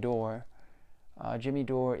Jimmy Dore. Jimmy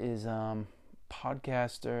Dore is a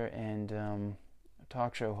podcaster and a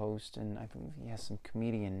talk show host, and I think he has some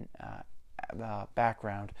comedian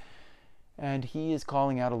background. And he is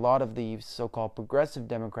calling out a lot of the so-called progressive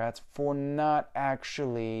Democrats for not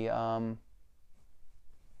actually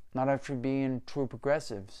being true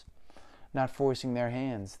progressives, not forcing their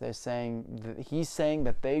hands. He's saying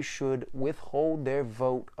that they should withhold their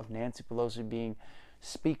vote of Nancy Pelosi being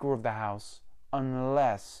Speaker of the House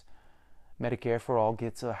unless Medicare for All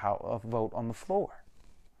gets a vote on the floor.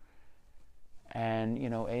 And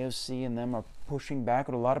AOC and them are pushing back,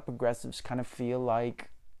 but a lot of progressives kind of feel like,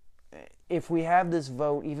 if we have this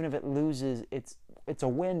vote, even if it loses, it's a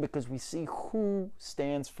win, because we see who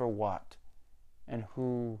stands for what and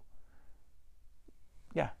who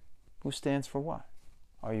stands for what.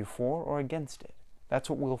 Are you for or against it? That's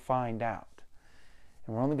what we'll find out.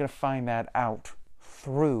 And we're only going to find that out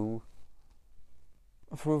through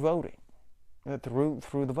voting,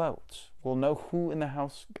 through the votes. We'll know who in the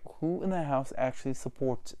House actually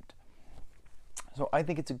supports it. So I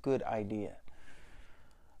think it's a good idea.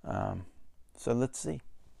 So let's see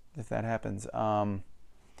if that happens. I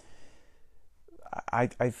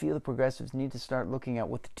feel the progressives need to start looking at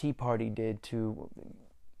what the Tea Party did to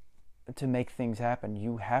make things happen.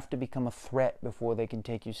 You have to become a threat before they can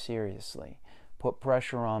take you seriously. Put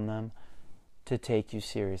pressure on them to take you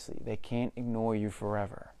seriously. They can't ignore you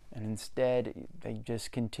forever. And instead, they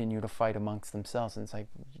just continue to fight amongst themselves. And it's like,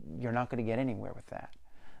 you're not going to get anywhere with that.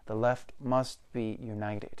 The left must be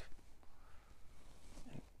united.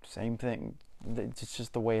 Same thing. It's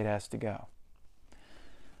just the way it has to go.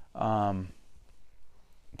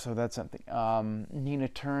 So that's something. Nina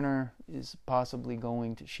Turner is possibly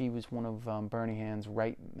going to. She was one of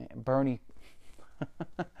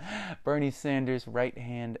Bernie Sanders'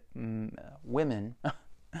 right-hand women,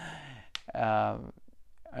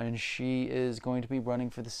 and she is going to be running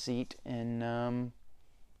for the seat in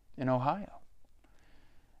Ohio.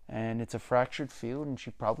 And it's a fractured field, and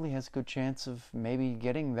she probably has a good chance of maybe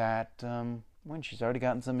getting that win. She's already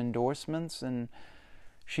gotten some endorsements, and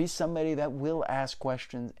she's somebody that will ask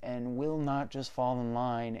questions and will not just fall in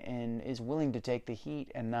line and is willing to take the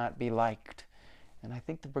heat and not be liked. And I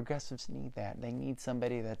think the progressives need that. They need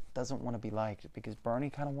somebody that doesn't want to be liked, because Bernie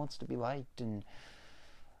kind of wants to be liked and,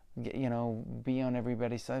 be on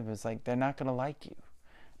everybody's side. But it's like, they're not going to like you.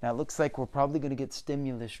 Now, it looks like we're probably going to get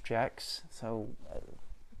stimulus checks. So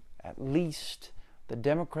at least the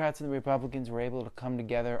Democrats and the Republicans were able to come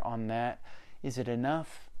together on that. Is it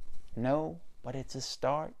enough? No, but it's a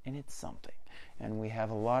start, and it's something. And we have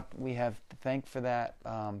to thank for that,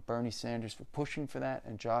 Bernie Sanders for pushing for that,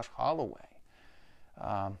 and Josh Holloway,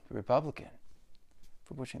 Republican,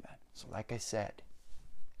 for pushing that. So like I said,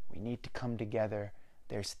 we need to come together.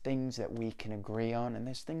 There's things that we can agree on, and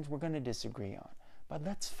there's things we're going to disagree on. But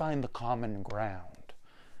let's find the common ground.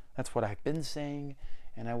 That's what I've been saying,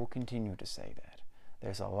 and I will continue to say that.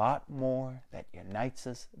 There's a lot more that unites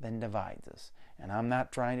us than divides us. And I'm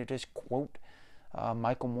not trying to just quote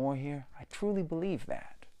Michael Moore here. I truly believe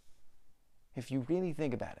that. If you really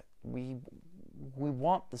think about it, we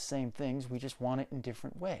want the same things, we just want it in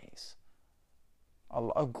different ways.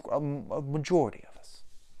 A majority of us.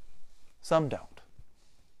 Some don't.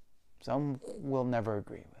 Some we'll never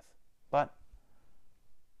agree with. But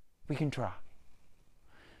we can try.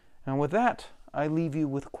 And with that, I leave you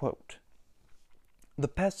with a quote. The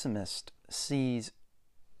pessimist sees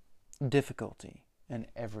difficulty in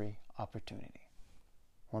every opportunity.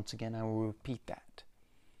 Once again, I will repeat that.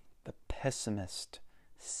 The pessimist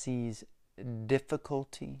sees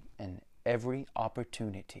difficulty in every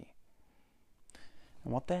opportunity.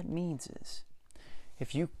 And what that means is,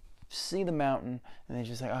 if you see the mountain and they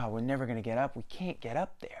just say, oh, we're never going to get up, we can't get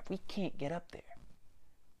up there. We can't get up there.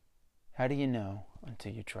 How do you know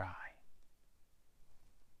until you try?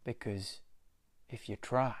 Because if you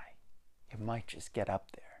try, you might just get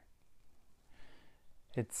up there.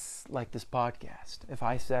 It's like this podcast. If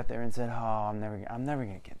I sat there and said, oh, I'm never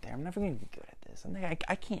going to get there. I'm never going to be good at this.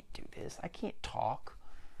 I can't do this. I can't talk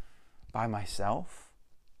by myself.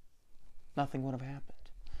 Nothing would have happened.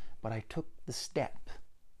 But I took the step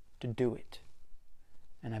to do it.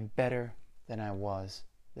 And I'm better than I was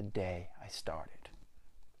the day I started.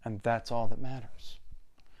 And that's all that matters.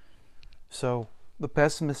 So the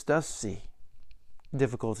pessimist does see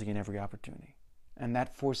difficulty in every opportunity. And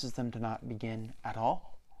that forces them to not begin at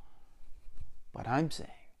all. But I'm saying,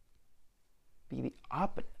 be the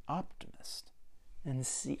optimist and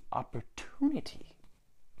see opportunity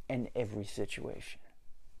in every situation.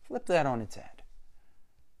 Flip that on its head.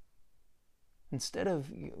 Instead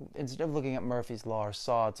of looking at Murphy's Law or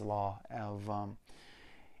Sod's Law of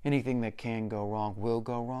anything that can go wrong will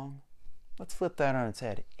go wrong, let's flip that on its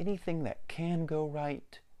head. Anything that can go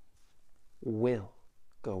right will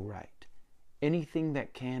go right. Anything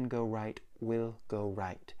that can go right will go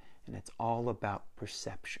right. And it's all about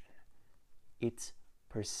perception. It's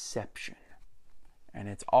perception. And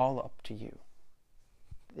it's all up to you.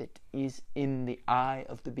 It is in the eye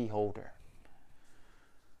of the beholder.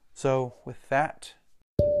 So, with that,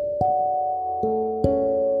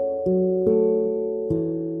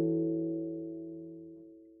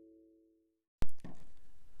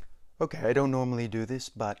 okay, I don't normally do this,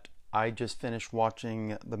 but I just finished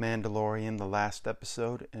watching The Mandalorian, the last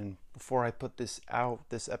episode, and before I put this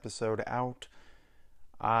episode out,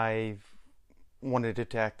 I wanted to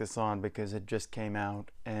tack this on because it just came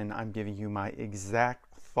out, and I'm giving you my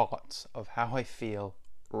exact thoughts of how I feel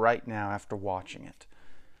right now after watching it.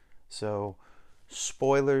 So,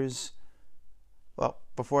 spoilers. Well,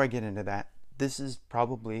 before I get into that, this is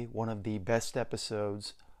probably one of the best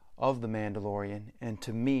episodes of The Mandalorian, and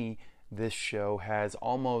to me, this show has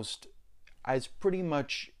pretty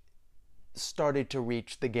much started to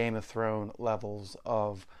reach the Game of Thrones levels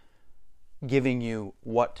of giving you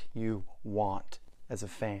what you want as a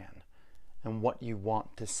fan and what you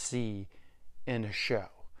want to see in a show.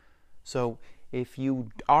 So if you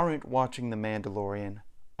aren't watching The Mandalorian,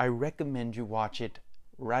 I recommend you watch it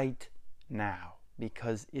right now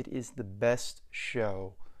because it is the best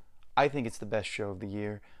show. I think it's the best show of the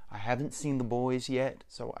year. I haven't seen The Boys yet,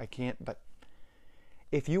 so I can't, but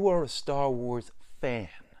if you are a Star Wars fan,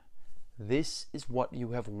 this is what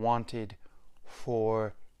you have wanted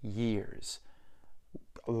for years.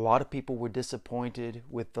 A lot of people were disappointed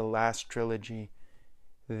with the last trilogy.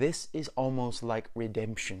 This is almost like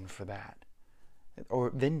redemption for that, or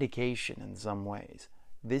vindication in some ways.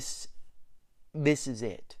 This is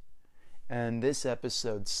it. And this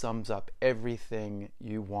episode sums up everything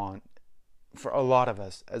you want for a lot of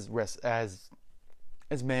us as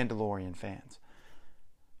Mandalorian fans.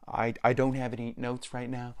 I don't have any notes right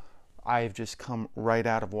now. I've just come right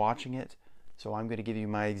out of watching it, so I'm going to give you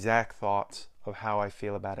my exact thoughts of how I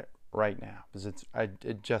feel about it right now, because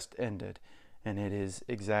it just ended, and it is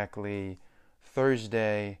exactly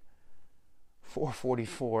Thursday,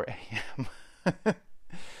 4:44 a.m.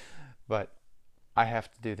 But I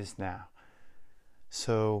have to do this now.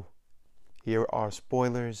 So here are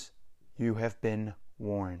spoilers. You have been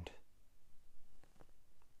warned.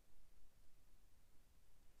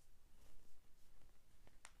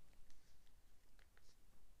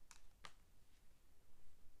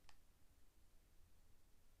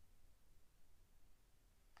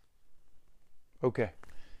 Okay.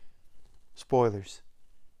 Spoilers.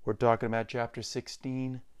 We're talking about chapter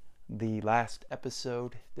 16, the last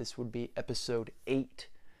episode. This would be episode 8.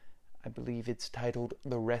 I believe it's titled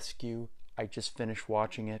The Rescue. I just finished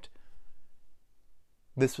watching it.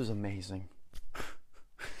 This was amazing.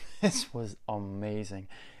 This was amazing.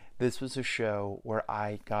 This was a show where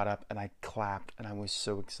I got up and I clapped and I was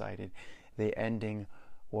so excited. The ending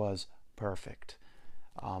was perfect.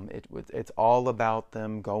 It's all about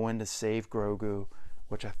them going to save Grogu,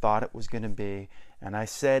 which I thought it was going to be. And I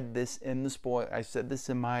said this in I said this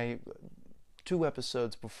in my 2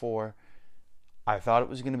 episodes before. I thought it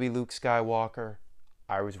was going to be Luke Skywalker.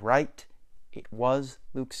 I was right. It was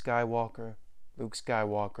Luke Skywalker. Luke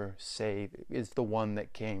Skywalker is the one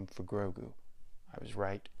that came for Grogu. I was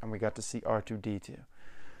right. And we got to see R2-D2.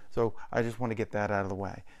 So I just want to get that out of the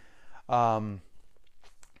way.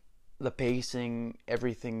 The pacing,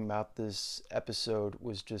 everything about this episode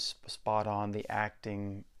was just spot on. The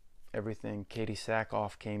acting, everything. Katie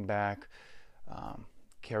Sackhoff came back.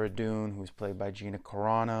 Cara Dune, who was played by Gina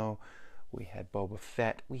Carano. We had Boba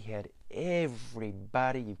Fett. We had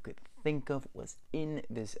everybody you could think of was in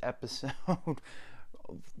this episode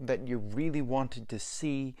that you really wanted to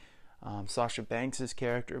see. Sasha Banks'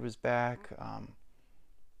 character was back.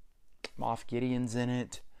 Moff Gideon's in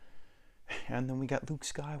it. And then we got Luke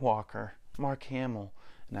Skywalker, Mark Hamill.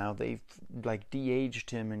 Now they've like de-aged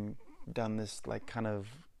him and done this like kind of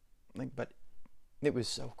like, but it was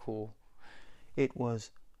so cool. It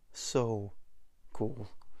was so cool.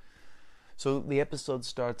 So the episode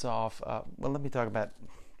starts off. Well, let me talk about.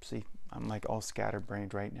 See, I'm like all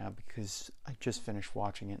scatterbrained right now because I just finished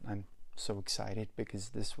watching it and I'm so excited because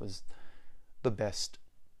this was the best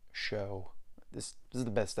show. This is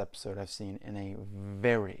the best episode I've seen in a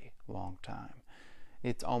very long time.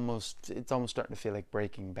 It's almost starting to feel like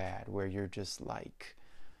Breaking Bad, where you're just like,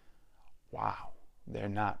 wow, they're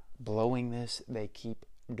not blowing this. They keep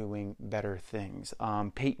doing better things.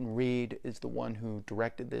 Peyton Reed is the one who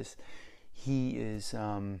directed this. He is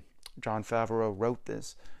Jon Favreau wrote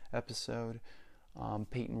this episode.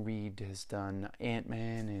 Peyton Reed has done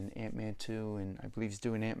Ant-Man and Ant-Man 2, and I believe he's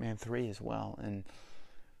doing Ant-Man 3 as well. And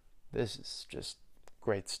this is just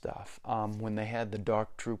great stuff. When they had the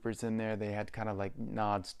Dark Troopers in there, they had kind of like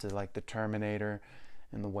nods to like the Terminator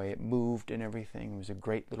and the way it moved and everything. It was a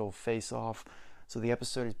great little face-off. So the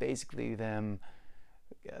episode is basically them.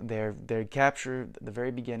 They capture at the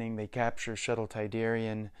very beginning. They capture Shuttle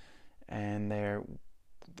Tydirian, and they're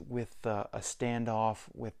with a standoff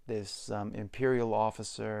with this Imperial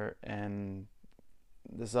officer and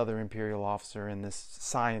this other Imperial officer and this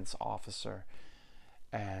science officer.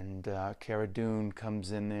 And Cara Dune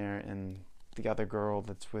comes in there, and the other girl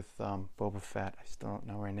that's with Boba Fett, I still don't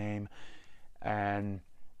know her name, and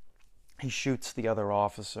he shoots the other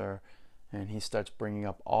officer, and he starts bringing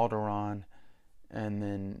up Alderaan, and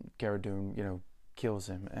then Cara Dune, kills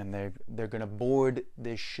him, and they're gonna board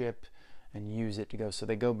this ship and use it to go. So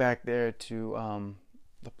they go back there to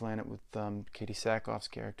the planet with Katie Sackhoff's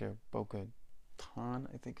character,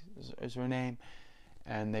 Bo-Katan, I think is her name.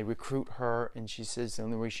 And they recruit her, and she says the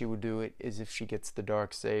only way she would do it is if she gets the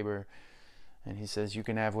Darksaber. And he says, you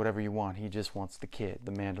can have whatever you want. He just wants the kid,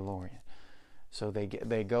 the Mandalorian. So they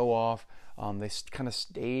go off. They kind of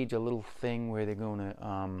stage a little thing where they're going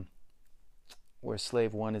to, where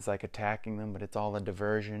Slave One is like attacking them, but it's all a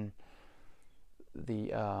diversion.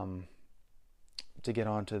 To get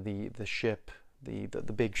onto the ship, the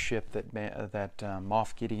big ship that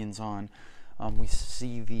Moff Gideon's on. We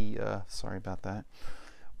see the, sorry about that.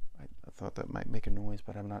 I thought that might make a noise,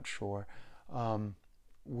 but I'm not sure.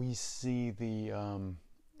 We see the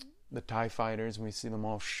the TIE fighters, and we see them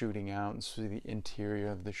all shooting out and see the interior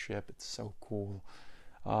of the ship. It's so cool.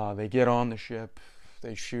 They get on the ship,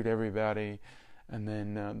 they shoot everybody, and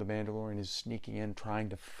then the Mandalorian is sneaking in, trying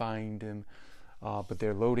to find him, but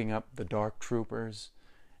they're loading up the Dark Troopers,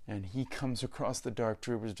 and he comes across the Dark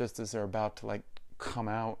Troopers just as they're about to like come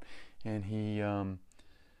out, and he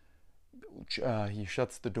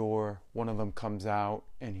shuts the door. One of them comes out,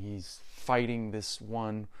 and he's fighting this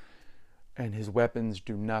one, and his weapons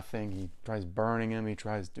do nothing. He tries burning him, he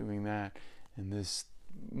tries doing that, and this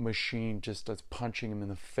machine just starts punching him in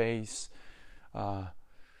the face.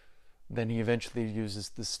 Then he eventually uses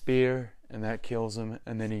the spear, and that kills him,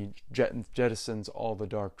 and then he jettisons all the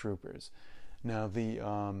Dark Troopers. Now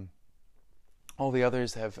all the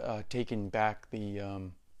others have taken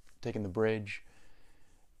the bridge,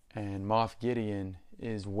 and Moff Gideon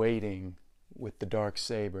is waiting with the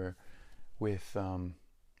Darksaber with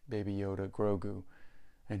Baby Yoda Grogu,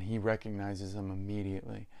 and he recognizes him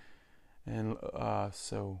immediately. And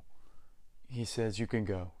so he says, "You can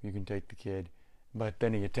go. You can take the kid." But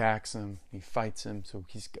then he attacks him. He fights him.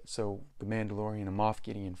 So the Mandalorian and Moff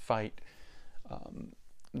Gideon fight.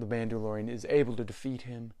 The Mandalorian is able to defeat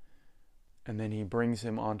him, and then he brings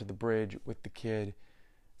him onto the bridge with the kid.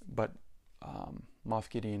 But Moff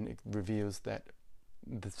Gideon reveals that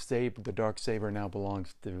the Darksaber now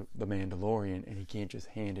belongs to the Mandalorian, and he can't just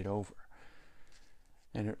hand it over.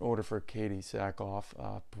 And in order for Katie Sackhoff,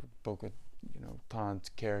 Bo-Katan's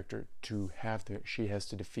character, to have she has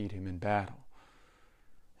to defeat him in battle.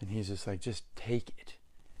 And he's just like, just take it.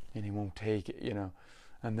 And he won't take it,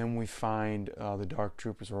 And then we find the Dark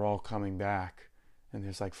Troopers are all coming back, and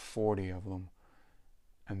there's like 40 of them.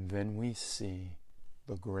 And then we see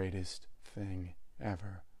the greatest thing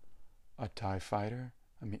ever. A TIE fighter,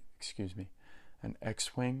 an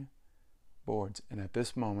X-Wing boards. And at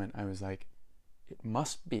this moment, I was like, it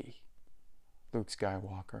must be Luke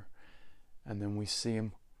Skywalker. And then we see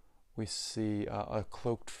him. We see a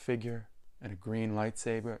cloaked figure and a green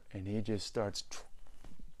lightsaber, and he just starts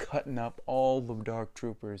cutting up all the Dark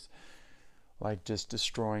Troopers, like just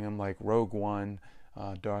destroying them, like Rogue One.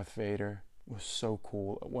 Darth Vader was so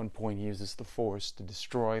cool. At one point, he uses the Force to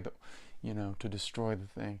destroy the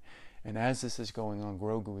thing. And as this is going on,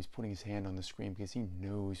 Grogu is putting his hand on the screen because he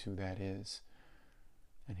knows who that is.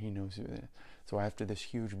 And he knows who that is. So after this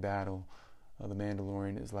huge battle, the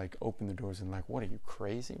Mandalorian is like, open the doors, and like, what, are you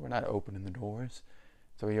crazy? We're not opening the doors.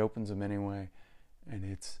 So he opens them anyway,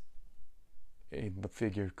 and the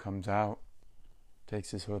figure comes out,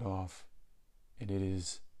 takes his hood off, and it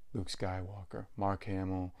is Luke Skywalker, Mark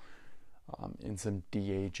Hamill, in some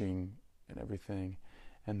de-aging and everything.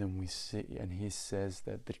 And then we see, and he says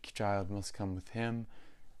that the child must come with him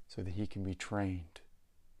so that he can be trained.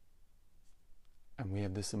 And we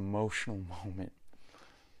have this emotional moment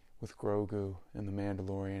with Grogu and the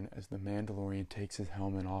Mandalorian as the Mandalorian takes his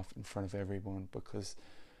helmet off in front of everyone, because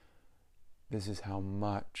this is how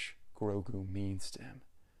much Grogu means to him,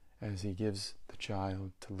 as he gives the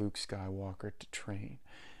child to Luke Skywalker to train.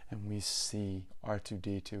 And we see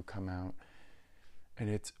R2-D2 come out,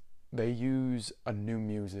 and they use a new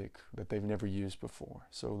music that they've never used before.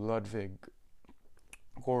 So Ludwig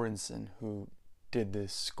Göransson, who did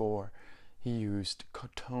this score, he used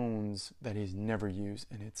tones that he's never used,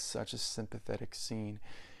 and it's such a sympathetic scene.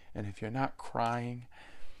 And if you're not crying,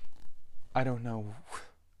 I don't know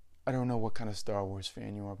what kind of Star Wars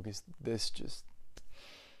fan you are, because this just,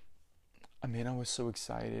 I was so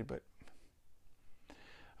excited, but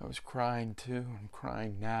I was crying too. I'm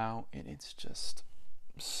crying now, and it's just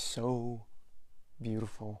so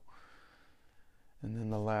beautiful. And then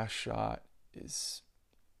the last shot is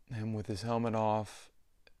him with his helmet off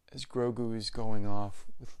as Grogu is going off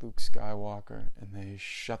with Luke Skywalker, and they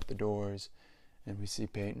shut the doors, and we see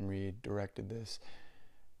Peyton Reed directed this,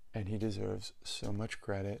 and he deserves so much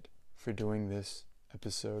credit for doing this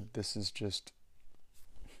episode. This is just,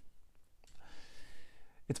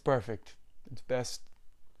 it's perfect. It's best,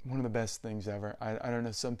 one of the best things ever. I don't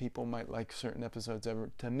know, some people might like certain episodes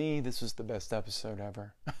ever. To me, this was the best episode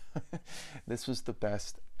ever. This was the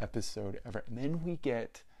best episode ever. And then we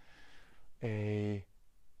get an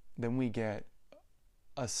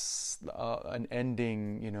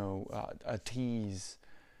ending, a tease,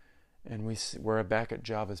 and we're back at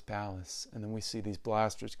Jabba's palace, and then we see these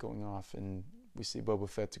blasters going off, and we see Boba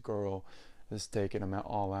Fett's girl is taking them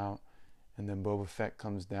all out, and then Boba Fett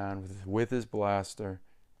comes down with his blaster,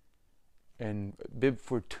 and Bib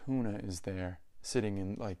Fortuna is there, sitting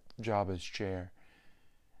in like Jabba's chair,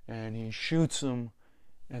 and he shoots him,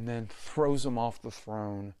 and then throws him off the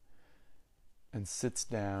throne, and sits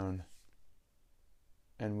down,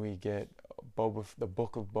 and we get the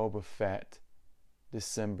Book of Boba Fett,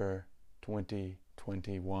 December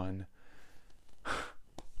 2021.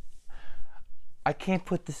 I can't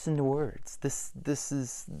put this into words. This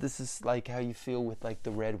is like how you feel with like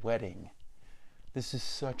the Red Wedding. This is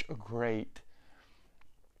such a great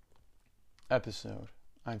episode.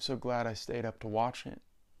 I'm so glad I stayed up to watch it.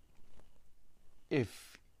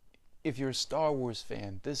 If you're a Star Wars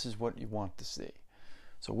fan, this is what you want to see.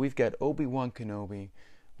 So we've got Obi-Wan Kenobi,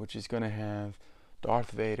 which is going to have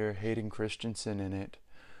Darth Vader, Hayden Christensen in it.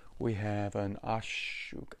 We have an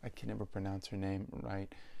Ashuk, I can never pronounce her name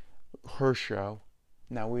right, her show.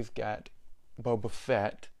 Now we've got Boba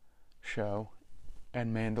Fett show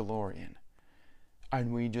and Mandalorian.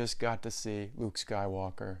 And we just got to see Luke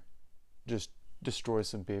Skywalker just destroy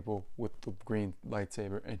some people with the green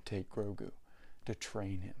lightsaber and take Grogu to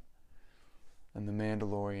train him. And the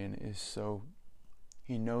Mandalorian is so,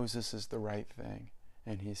 he knows this is the right thing.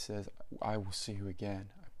 And he says, I will see you again,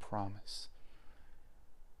 I promise.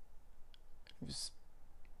 It was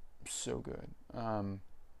so good.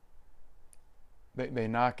 They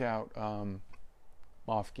knock out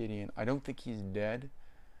Moff Gideon. I don't think he's dead,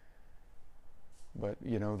 but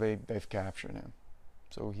you know they've captured him,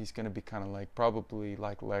 so he's going to be kind of like probably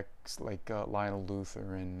like Lionel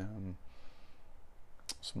Luthor in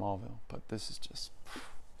Smallville. But this is just,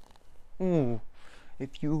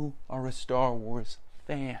 if you are a Star Wars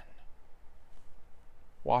fan,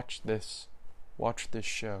 watch this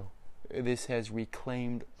show. This has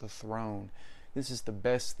reclaimed the throne. This is the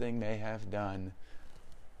best thing they have done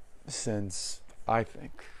since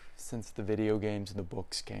the video games and the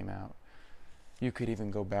books came out. You could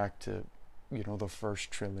even go back to, the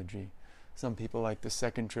first trilogy. Some people like the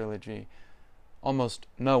second trilogy. Almost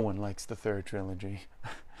no one likes the third trilogy.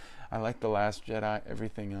 I like The Last Jedi.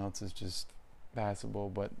 Everything else is just passable,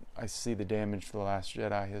 but I see the damage The Last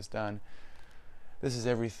Jedi has done. This is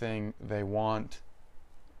everything they want.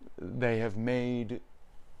 They have made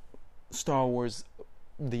Star Wars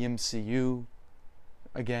the MCU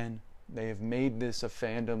again. They have made this a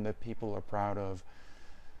fandom that people are proud of.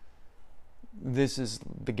 This is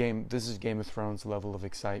Game of Thrones level of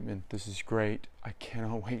excitement. This is great. I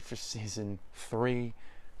cannot wait for season 3.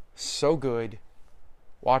 So good.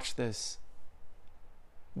 Watch this.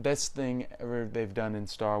 Best thing ever they've done in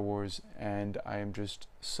Star Wars, and I am just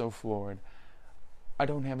so floored. I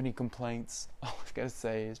don't have any complaints. All I've got to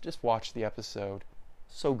say is just watch the episode.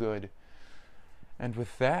 So good. And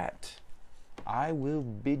with that, I will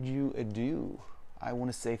bid you adieu. I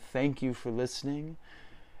want to say thank you for listening.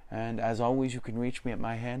 And as always, you can reach me at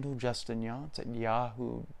my handle, Justin Yance, at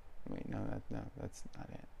Yahoo. Wait, no, that's not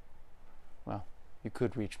it. Well, you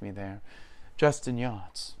could reach me there. Justin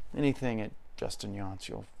Yance. Anything at Justin Yance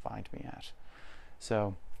you'll find me at.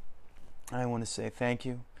 So, I want to say thank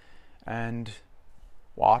you. And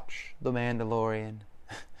watch The Mandalorian.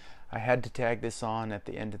 I had to tag this on at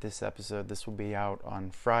the end of this episode. This will be out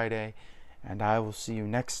on Friday. And I will see you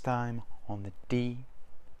next time on the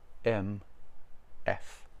DMF.